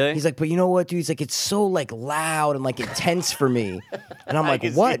 Oh, really? He's like, but you know what, dude? He's like, it's so like loud and like intense for me. And I'm like,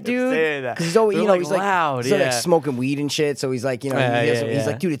 can see what, him dude? saying that. Because he's always, They're, he's like, like loud, he's like yeah. smoking weed and shit. So he's like, Yeah, he's yeah.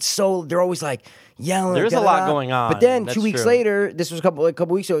 like, dude, it's so they're always like yelling. There's a da-da-da. lot going on. But then That's 2 weeks true. later, this was a couple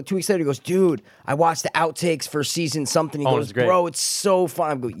weeks ago. 2 weeks later, he goes, dude, I watched the outtakes for season something. He Oh, goes, it's great. bro, it's so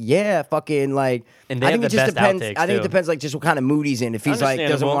fun. I go, yeah, fucking like. And they I have think the it just best depends. outtakes, I think it too. depends like just what kind of mood he's in. If he's like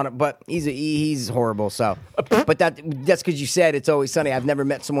doesn't Understandable. want to, but he's horrible. So, but that's because you said it's Always Sunny. I've never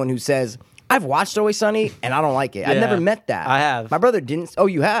met someone who says I've watched Always Sunny and I don't like it. I've Yeah. never met that. I have. My brother didn't. Oh,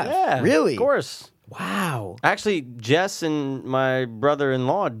 you have? Yeah, Really? Of course. Wow. Actually, Jess and my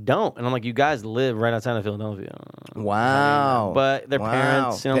brother-in-law don't, and I'm like, you guys live right outside of Philadelphia. Wow. But their Wow.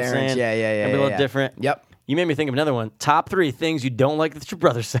 parents, you know what I'm Parents, saying? yeah, They're a little yeah. different. Yep. You made me think of another one. Top 3 things you don't like that your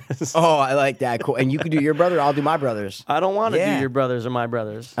brother says. Oh, I like that. Cool. And you can do your brother. I'll do my brother's. I don't want to Yeah. do your brothers or my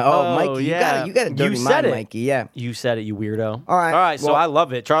brothers. Oh, Mikey, yeah. you got a dirty You mind, said it. Mikey. Yeah. You said it, you weirdo. All right, All right, so well- I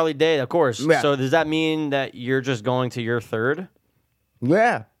love it. Charlie Day, of course. Yeah. So does that mean that you're just going to your third?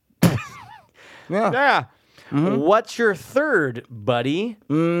 Yeah. Yeah. Yeah. Mm-hmm. What's your third, buddy?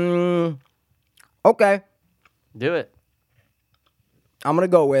 Okay. Do it. I'm gonna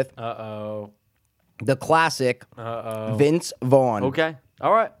go with Uh-oh. the classic Uh-oh. Vince Vaughn. Okay.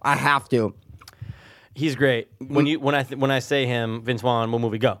 All right. I have to. He's great. When I say him, Vince Vaughn, what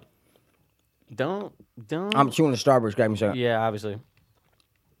movie? Go. Don't. I'm chewing the Starburst. Grab me a second. Yeah, obviously.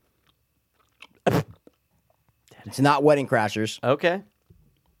 It's not Wedding Crashers. Okay.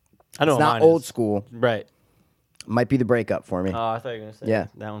 I know It's what not mine old is. school. Right. Might be the breakup for me. Oh, I thought you were gonna say Yeah.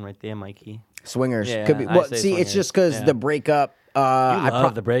 that one right there, Mikey. Swingers. yeah, Could be. I Well, say see, it's Swingers. just because Yeah. the breakup. I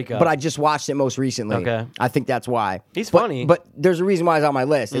love The Breakup. but I just watched it most recently. Okay. I think that's why. He's But- funny. But there's a reason why it's on my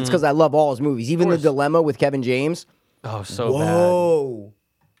list. It's because I love all his movies. Even The course. Dilemma with Kevin James. Oh, so bad. Whoa.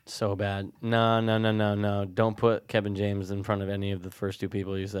 So bad. No. Don't put Kevin James in front of any of the first 2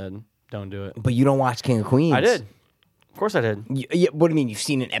 people you said. Don't do it. But you don't watch King of Queens. I did. Of course I did. What do you mean? You've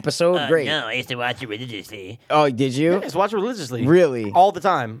seen an episode? Great. No, I used to watch it religiously. Oh, did you? I just watch it religiously. Really? All the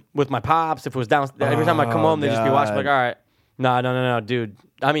time with my pops. If it was down, every time I come home, they just be watching. God. Like, all right, no, dude.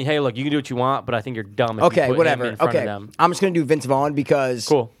 I mean, hey, look, you can do what you want, but I think you're dumb. If you Okay, put whatever. Him in front Okay, of them. I'm just gonna do Vince Vaughn because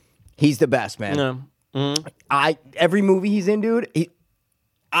Cool. he's the best, man. No. Every movie he's in, dude.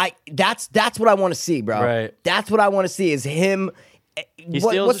 That's what I want to see, bro. Right. That's what I want to see is him. steals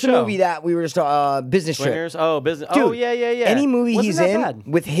What's the the show. movie that we were just Business Trip? Swingers. Oh, business. Dude, oh, yeah. Any movie Wasn't he's that in bad.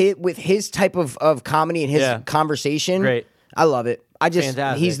 with his type of comedy and his Yeah. conversation, Great. I love it.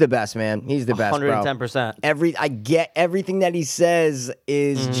 Fantastic. He's the best, man. He's the best, bro. 110%. I get everything that he says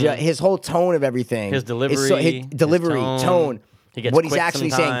is his whole tone of everything. His delivery, his delivery, his tone. tone. He gets what he's quick actually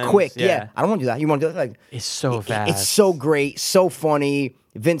saying, sometimes. quick. Yeah. I don't want to do that. You want to do that? Like It's so It's fast. so great, so funny.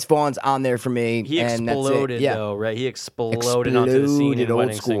 Vince Vaughn's on there for me. He and that's it. exploded Yeah. though, right? He exploded onto the scene in Old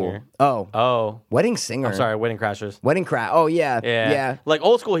Wedding School. Singer. Oh, Oh, Wedding Singer. I'm sorry, Wedding Crashers. Wedding Crash. Oh yeah, Yeah. Like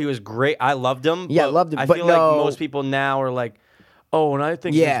Old School, he was great. I loved him. Yeah, I but loved him, I but feel no- like most people now are like, oh, and I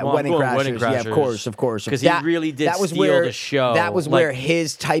think Yeah, he's wrong. Wedding Going Crashers. Wedding Crashers. Yeah, of course. Because he really did steal the show. That was Like, where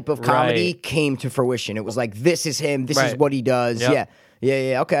his type of comedy Right. came to fruition. It was like, this is him. This is Right. what he does. Yep.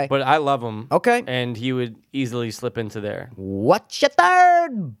 Yeah. Okay. But I love him. Okay. And he would easily slip into there. What's your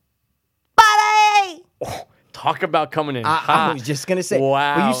third, buddy? Talk about coming in I hot. was just gonna say,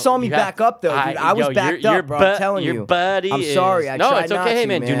 wow. but you saw me back up though, dude. I was backed up, bro. I'm telling your you. buddy I'm sorry. I no, tried it's okay, not hey to,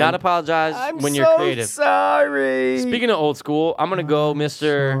 man. Do man. not apologize I'm when so you're creative. sorry. Speaking of old school, I'm gonna go,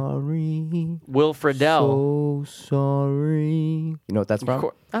 Mr. Sorry. Will Friedle. So sorry. You know what that's from?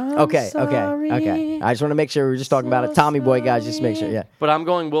 I'm Okay. sorry. I just want to make sure we're just talking about it. Tommy Boy, guys, just make sure. Yeah. But I'm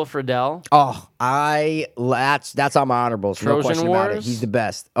going Will Friedle. Oh, that's on my honorables. No Trojan question about it. Wars? He's the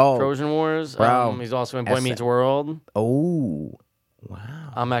best. Oh, Trojan Wars. Bro. He's also in Boy That's- Meets World. oh, wow.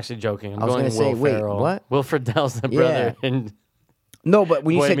 I'm actually joking. I'm I was going gonna say, Will wait, Ferrell. what? Will Friedle's the brother. And No, but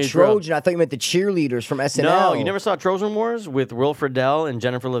when you Boy said Meets World. Trojan, I thought you meant the cheerleaders from SNL. no, you never saw Trojan Wars with Will Friedle and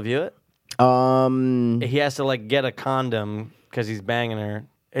Jennifer Love Hewitt? He has to like get a condom because he's banging her.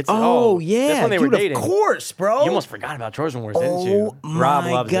 It's yeah, That's when they dude, were dating. of course, bro. You almost forgot about Trojan Wars, didn't you? Oh, Rob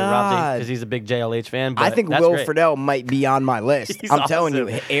my loves it. God. Because he's a big JLH fan. But I think that's Will great. Friedle might be on my list. He's I'm telling you,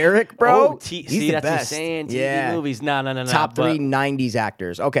 awesome. Eric, bro. Oh, he's see, the that's what I'm best. saying. TV yeah. movies. No. Top but three '90s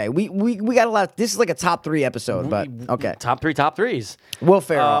actors. Okay, we got a lot. This is like a top 3 episode, but okay. Top threes. Will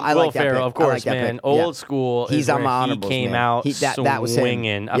Ferrell. I Will like that Ferrell, pick. of course, I like that man. pick. Old Yeah. school. He's is on where my he honorables, came man. out That was him.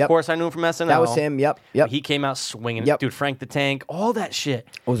 swinging. Yep. Of course, I knew him from SNL. That was him. Yep. He came out swinging. Yep. Dude, Frank the Tank, all that shit.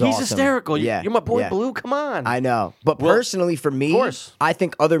 Was He's awesome. hysterical. Yeah, You're my boy yeah. Blue. Come on. I know, but Well, personally, for me, of course. I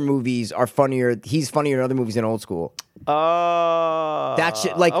think other movies are funnier. He's funnier in other movies than Old School. That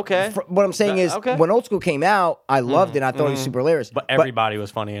shit, like, okay. What I'm saying is, okay. when Old School came out, I loved it. I thought it was super hilarious. But everybody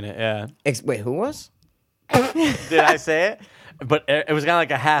was funny in it. Yeah. Wait, who was? Did I say it? But it was kind of like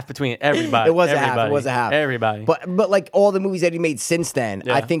a half between everybody. It was a half. It Everybody. was a half. Everybody. But like all the movies that he made since then,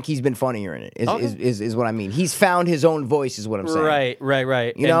 Yeah. I think he's been funnier in it. Okay. Is what I mean. He's found his own voice. Is what I'm saying.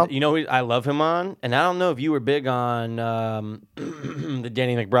 Right. You know? And you know who I love him on? And I don't know if you were big on the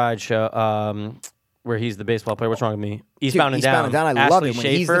Danny McBride show, where he's the baseball player. What's wrong with me? Eastbound and Down. I Ashley love it. When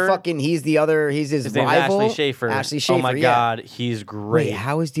he's the Schaefer. fucking, he's his His name's rival. Ashley Schaefer. Ashley Schaefer. Oh my yeah. God, he's great. Wait,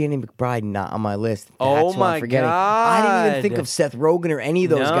 how is Danny McBride not on my list? That's Oh what my I'm forgetting. I didn't even think God. of Seth Rogen or any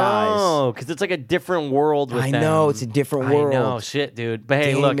of those guys. No, because it's like a different world with I them. know, it's a different world. I know, shit, dude. But hey,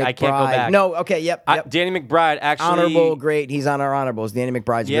 Danny look, I can't go McBride. back. No, okay, yep. Danny McBride actually. Honorable, great. He's on our honorables. Danny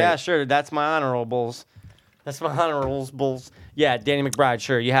McBride's Yeah, great. sure. That's my honorables. That's my honorables. Yeah, Danny McBride.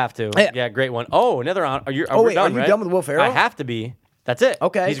 Sure, you have to. Yeah. Yeah, great one. Oh, another honor. Are you wait, done, are you right? done with Will Ferrell? I have to be. That's it.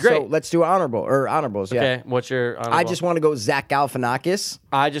 Okay, he's great. So let's do honorables. Yeah. Okay, what's your honorable? I just want to go Zach Galifianakis.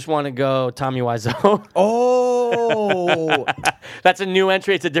 I just want to go Tommy Wiseau. Oh, That's a new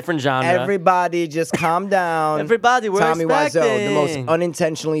entry. It's a different genre. everybody, just calm down. Everybody, we're Tommy Wiseau, the most expecting.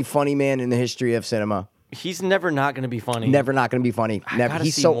 unintentionally funny man in the history of cinema. He's never not going to be funny. Never not going to be funny. Never. gotta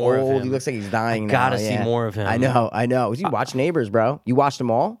He's see so more of old. him. He looks like he's dying now. gotta see yeah. more of him. I know. You watch Neighbors, bro. You watched them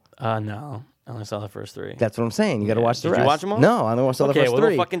all? No. I only saw the first three. That's what I'm saying. You got to watch the Did rest. you watch them all? No, I only watched the Okay, first well, three.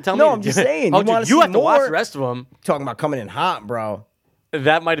 don't fucking tell me. No, to I'm do just it. saying. Oh, You dude, want to you see have to watch more? the rest of them. Talking about coming in hot, bro.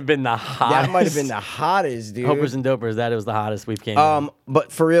 That might have been the hottest. That might have been the hottest, dude. Hopers and Dopers. That was the hottest we've came. in.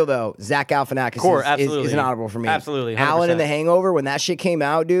 But for real though, Zach Galifianakis Core, is absolutely. an honorable for me. Absolutely, 100%. Alan in The Hangover, when that shit came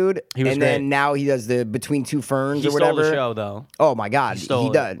out, dude. He was and great. then now he does the Between Two Ferns He or whatever. stole the show though. Oh my god, He stole he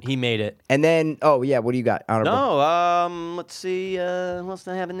it. did. He made it. And then, oh yeah, what do you got? Honorable. No. Let's see. What's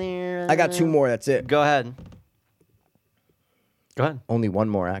that having there? I got two more. That's it. Go ahead. Go ahead. Only one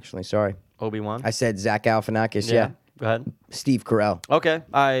more, actually. Sorry, Obi-Wan. I said Zach Galifianakis. Yeah. Go ahead. Steve Carell. Okay,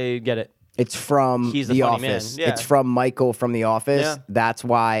 I get it. It's from He's a The funny man, Office. yeah. It's from Michael from The Office. Yeah. That's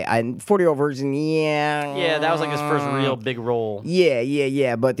why 40-year-old virgin. Yeah. Yeah, that was like his first real big role.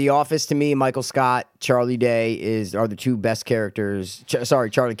 Yeah. But The Office to me, Michael Scott, Charlie Day are the two best characters.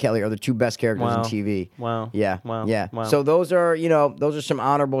 Charlie Kelly are the two best characters Wow. in TV. Wow. Yeah. Wow. Yeah. Wow. So those are some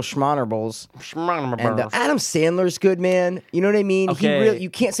honorable schmonorables. And Adam Sandler's good, man. You know what I mean? Okay. You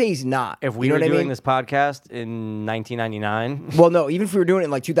can't say he's not. If we you know were what I doing mean? this podcast in 1999, Well, no, even if we were doing it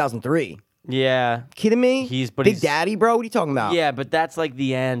in like 2003. yeah, Kidding me? Big he's- Daddy, bro. What are you talking about? yeah, but that's like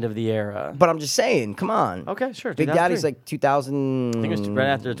the end of the era. But I'm just saying, come on. Okay, sure. Big 2003. Daddy's like 2000. I think it was right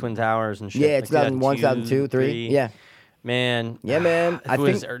after the Twin Towers and shit. Yeah, like 2001, 2002, 3. Yeah. Man. Yeah, man. I It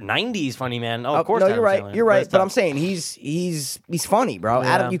was think 90s funny man. Oh, of course. No, Adam you're right. Sandler. You're right. it's But tough. I'm saying he's funny, bro. Yeah.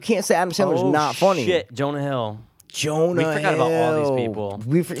 Adam, you can't say Adam Sandler's Oh, not funny. Shit, Jonah Hill. Jonah We forgot about all these Hill.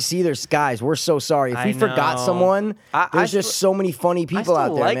 people. See, there's guys. We're so sorry. If I we forgot know. someone, I there's just still- so many funny I people still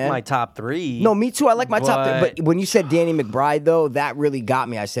out there, like man. my top 3. No, me too. I like my top three. but- But when you said Danny McBride, though, that really got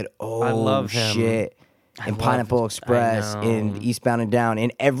me. I said, oh, I love him. shit. In Pineapple Express, know. in Eastbound and Down,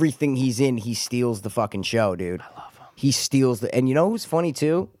 in everything he's in, he steals the fucking show, dude. I love him. He steals the. And you know who's funny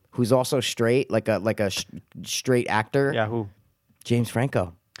too? Who's also straight, like a straight actor? Yeah, who? James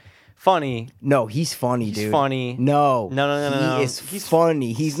Franco. Funny. No, he's funny, He's dude. funny. No. No. He is He's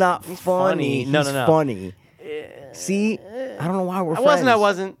funny. He's not he's funny. funny. No, He's no. funny. See? I don't know why we're I friends.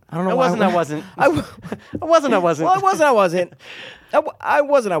 wasn't. I don't know I why wasn't. we're- I wasn't. I w- I wasn't. I wasn't. Well, I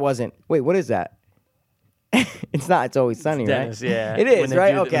wasn't. I wasn't. Wait, what is that? It's not. It's Always Sunny, Dennis, right? yeah. It is, When they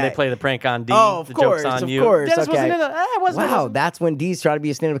right? do the- Okay. When they play the prank on D. Oh, of the course, joke's on of you. course. Dennis Okay. wasn't in it. I wasn't. Wow, that's when D's trying to be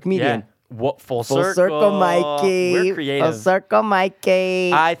a stand-up comedian. Yeah. What full Full circle? circle, Mikey. We're creative. Full circle,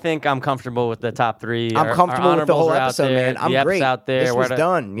 Mikey. I think I'm comfortable with the top 3. I'm comfortable with the whole honorables are out episode, there. man. I'm the ep's great. out there. This We're was at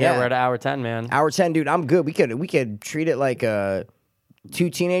done, yeah. we're at hour 10, man. Hour 10, dude. I'm good. We could treat it like two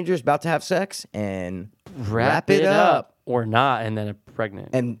teenagers about to have sex and wrap it up. or not, and then a pregnant.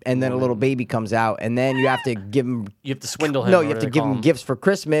 And then a little baby comes out, and then you have to give him. you have to swindle him. No, or you have to whatever they give call him gifts for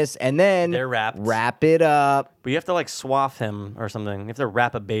Christmas, and then They're wrapped. wrap it up. But you have to like swath him or something. You have to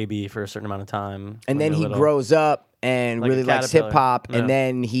wrap a baby for a certain amount of time. And when then they're he little. grows up and Like a really likes caterpillar. hip hop, Yeah. and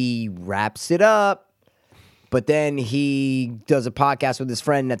then he wraps it up. But then he does a podcast with his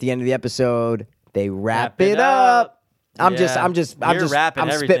friend. And at the end of the episode, they wrap it up. I'm Yeah. You're rapping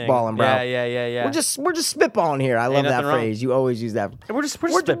everything. spitballing, bro. Yeah. We're just spitballing here. I love that nothing wrong. phrase. You always use that. We're just We're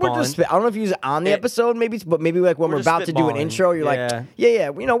spitballing. just I don't know if you use it on the It- episode, maybe, but maybe like when We're we're just about to do an spitballing. intro, you're Yeah. like,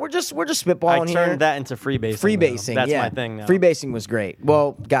 yeah. You know, we're just I spitballing turned here. that into freebasing. Freebasing, though. That's yeah. my thing now. Freebasing was great.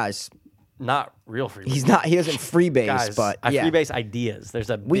 Well, guys, Not real freebasing. he doesn't freebase, Guys, but I yeah. freebase ideas. There's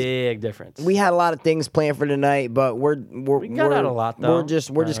a big difference. We had a lot of things planned for tonight, but we got out a lot, though. We're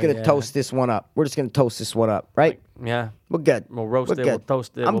just gonna yeah. toast this one up. We're just gonna toast this one up, right? yeah. We're good. We'll roast We're it. good. We'll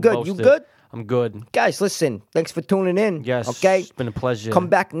toast it. I'm we'll good. boast You it. good? I'm good. Guys, listen. Thanks for tuning in. Yes. Okay. It's been a pleasure. Come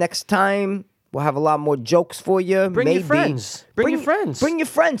back next time. We'll have a lot more jokes for you. Bring your maybe. friends. Bring your friends. Bring your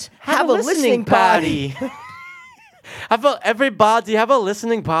friends. Have a listening party. Everybody have a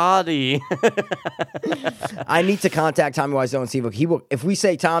listening party. I need to contact Tommy Wiseau and see if he will. If we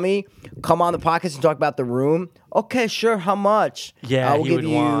say, Tommy, come on the podcast and talk about The Room. Okay, sure. How much? Yeah, we'll he give would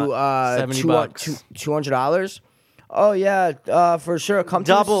you want $70. $200. Oh yeah, for sure. Come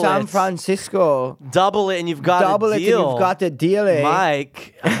Double to San it. Francisco. Double it and you've got Double a it deal. and you've got the deal. Eh?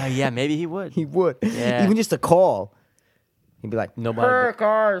 Mike. Yeah, maybe he would. He would. Yeah. Even just a call. He'd be like, Nobody- Hey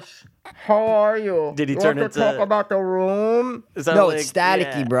guys, how are you? Did he You turn want to into- talk about The Room? Is that No, like- it's staticky,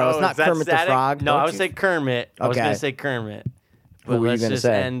 yeah. bro. It's Oh, not is that Kermit the static? Frog. No, Don't I would you- say Kermit. I was Okay. going to say Kermit. Who But were you let's gonna just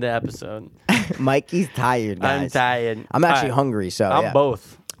say? end the episode. Mikey's tired, guys. I'm tired. I'm actually All right. hungry, so I'm yeah.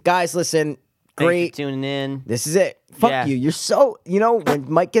 both. Guys, listen. Thanks Great. for tuning in. This is it. Fuck Yeah. you. You're so, when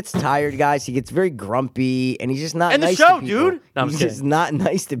Mike gets tired, guys, he gets very grumpy and he's just not End the nice show, to people. dude. No, I'm he's just just not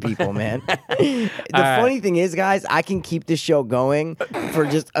nice to people, man. The right. funny thing is, guys, I can keep this show going for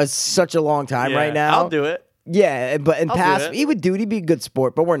just such a long time Yeah, right now. I'll do it. Yeah, but in I'll do past, it. he would be a good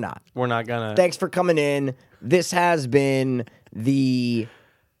sport, but we're not. We're not going to. Thanks for coming in. This has been the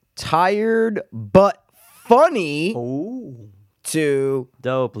Tired But Funny Ooh. to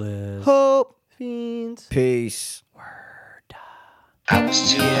Dopeless. Hope. Fiends. Peace. I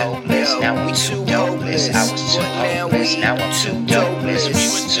was too hopeless, now we too hopeless. I was too hopeless, now I'm too dopeless. We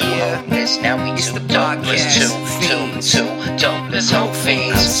were too hopeless, now we too dopeless. Too dopeless, hope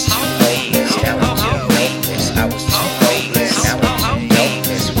fiends. I was too hopeless, now I'm too hopeless. I was too hopeless, now I'm too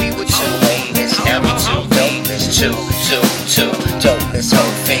dopeless. We were too hopeless, now we too dopeless. Too dopeless,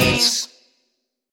 hope fiends.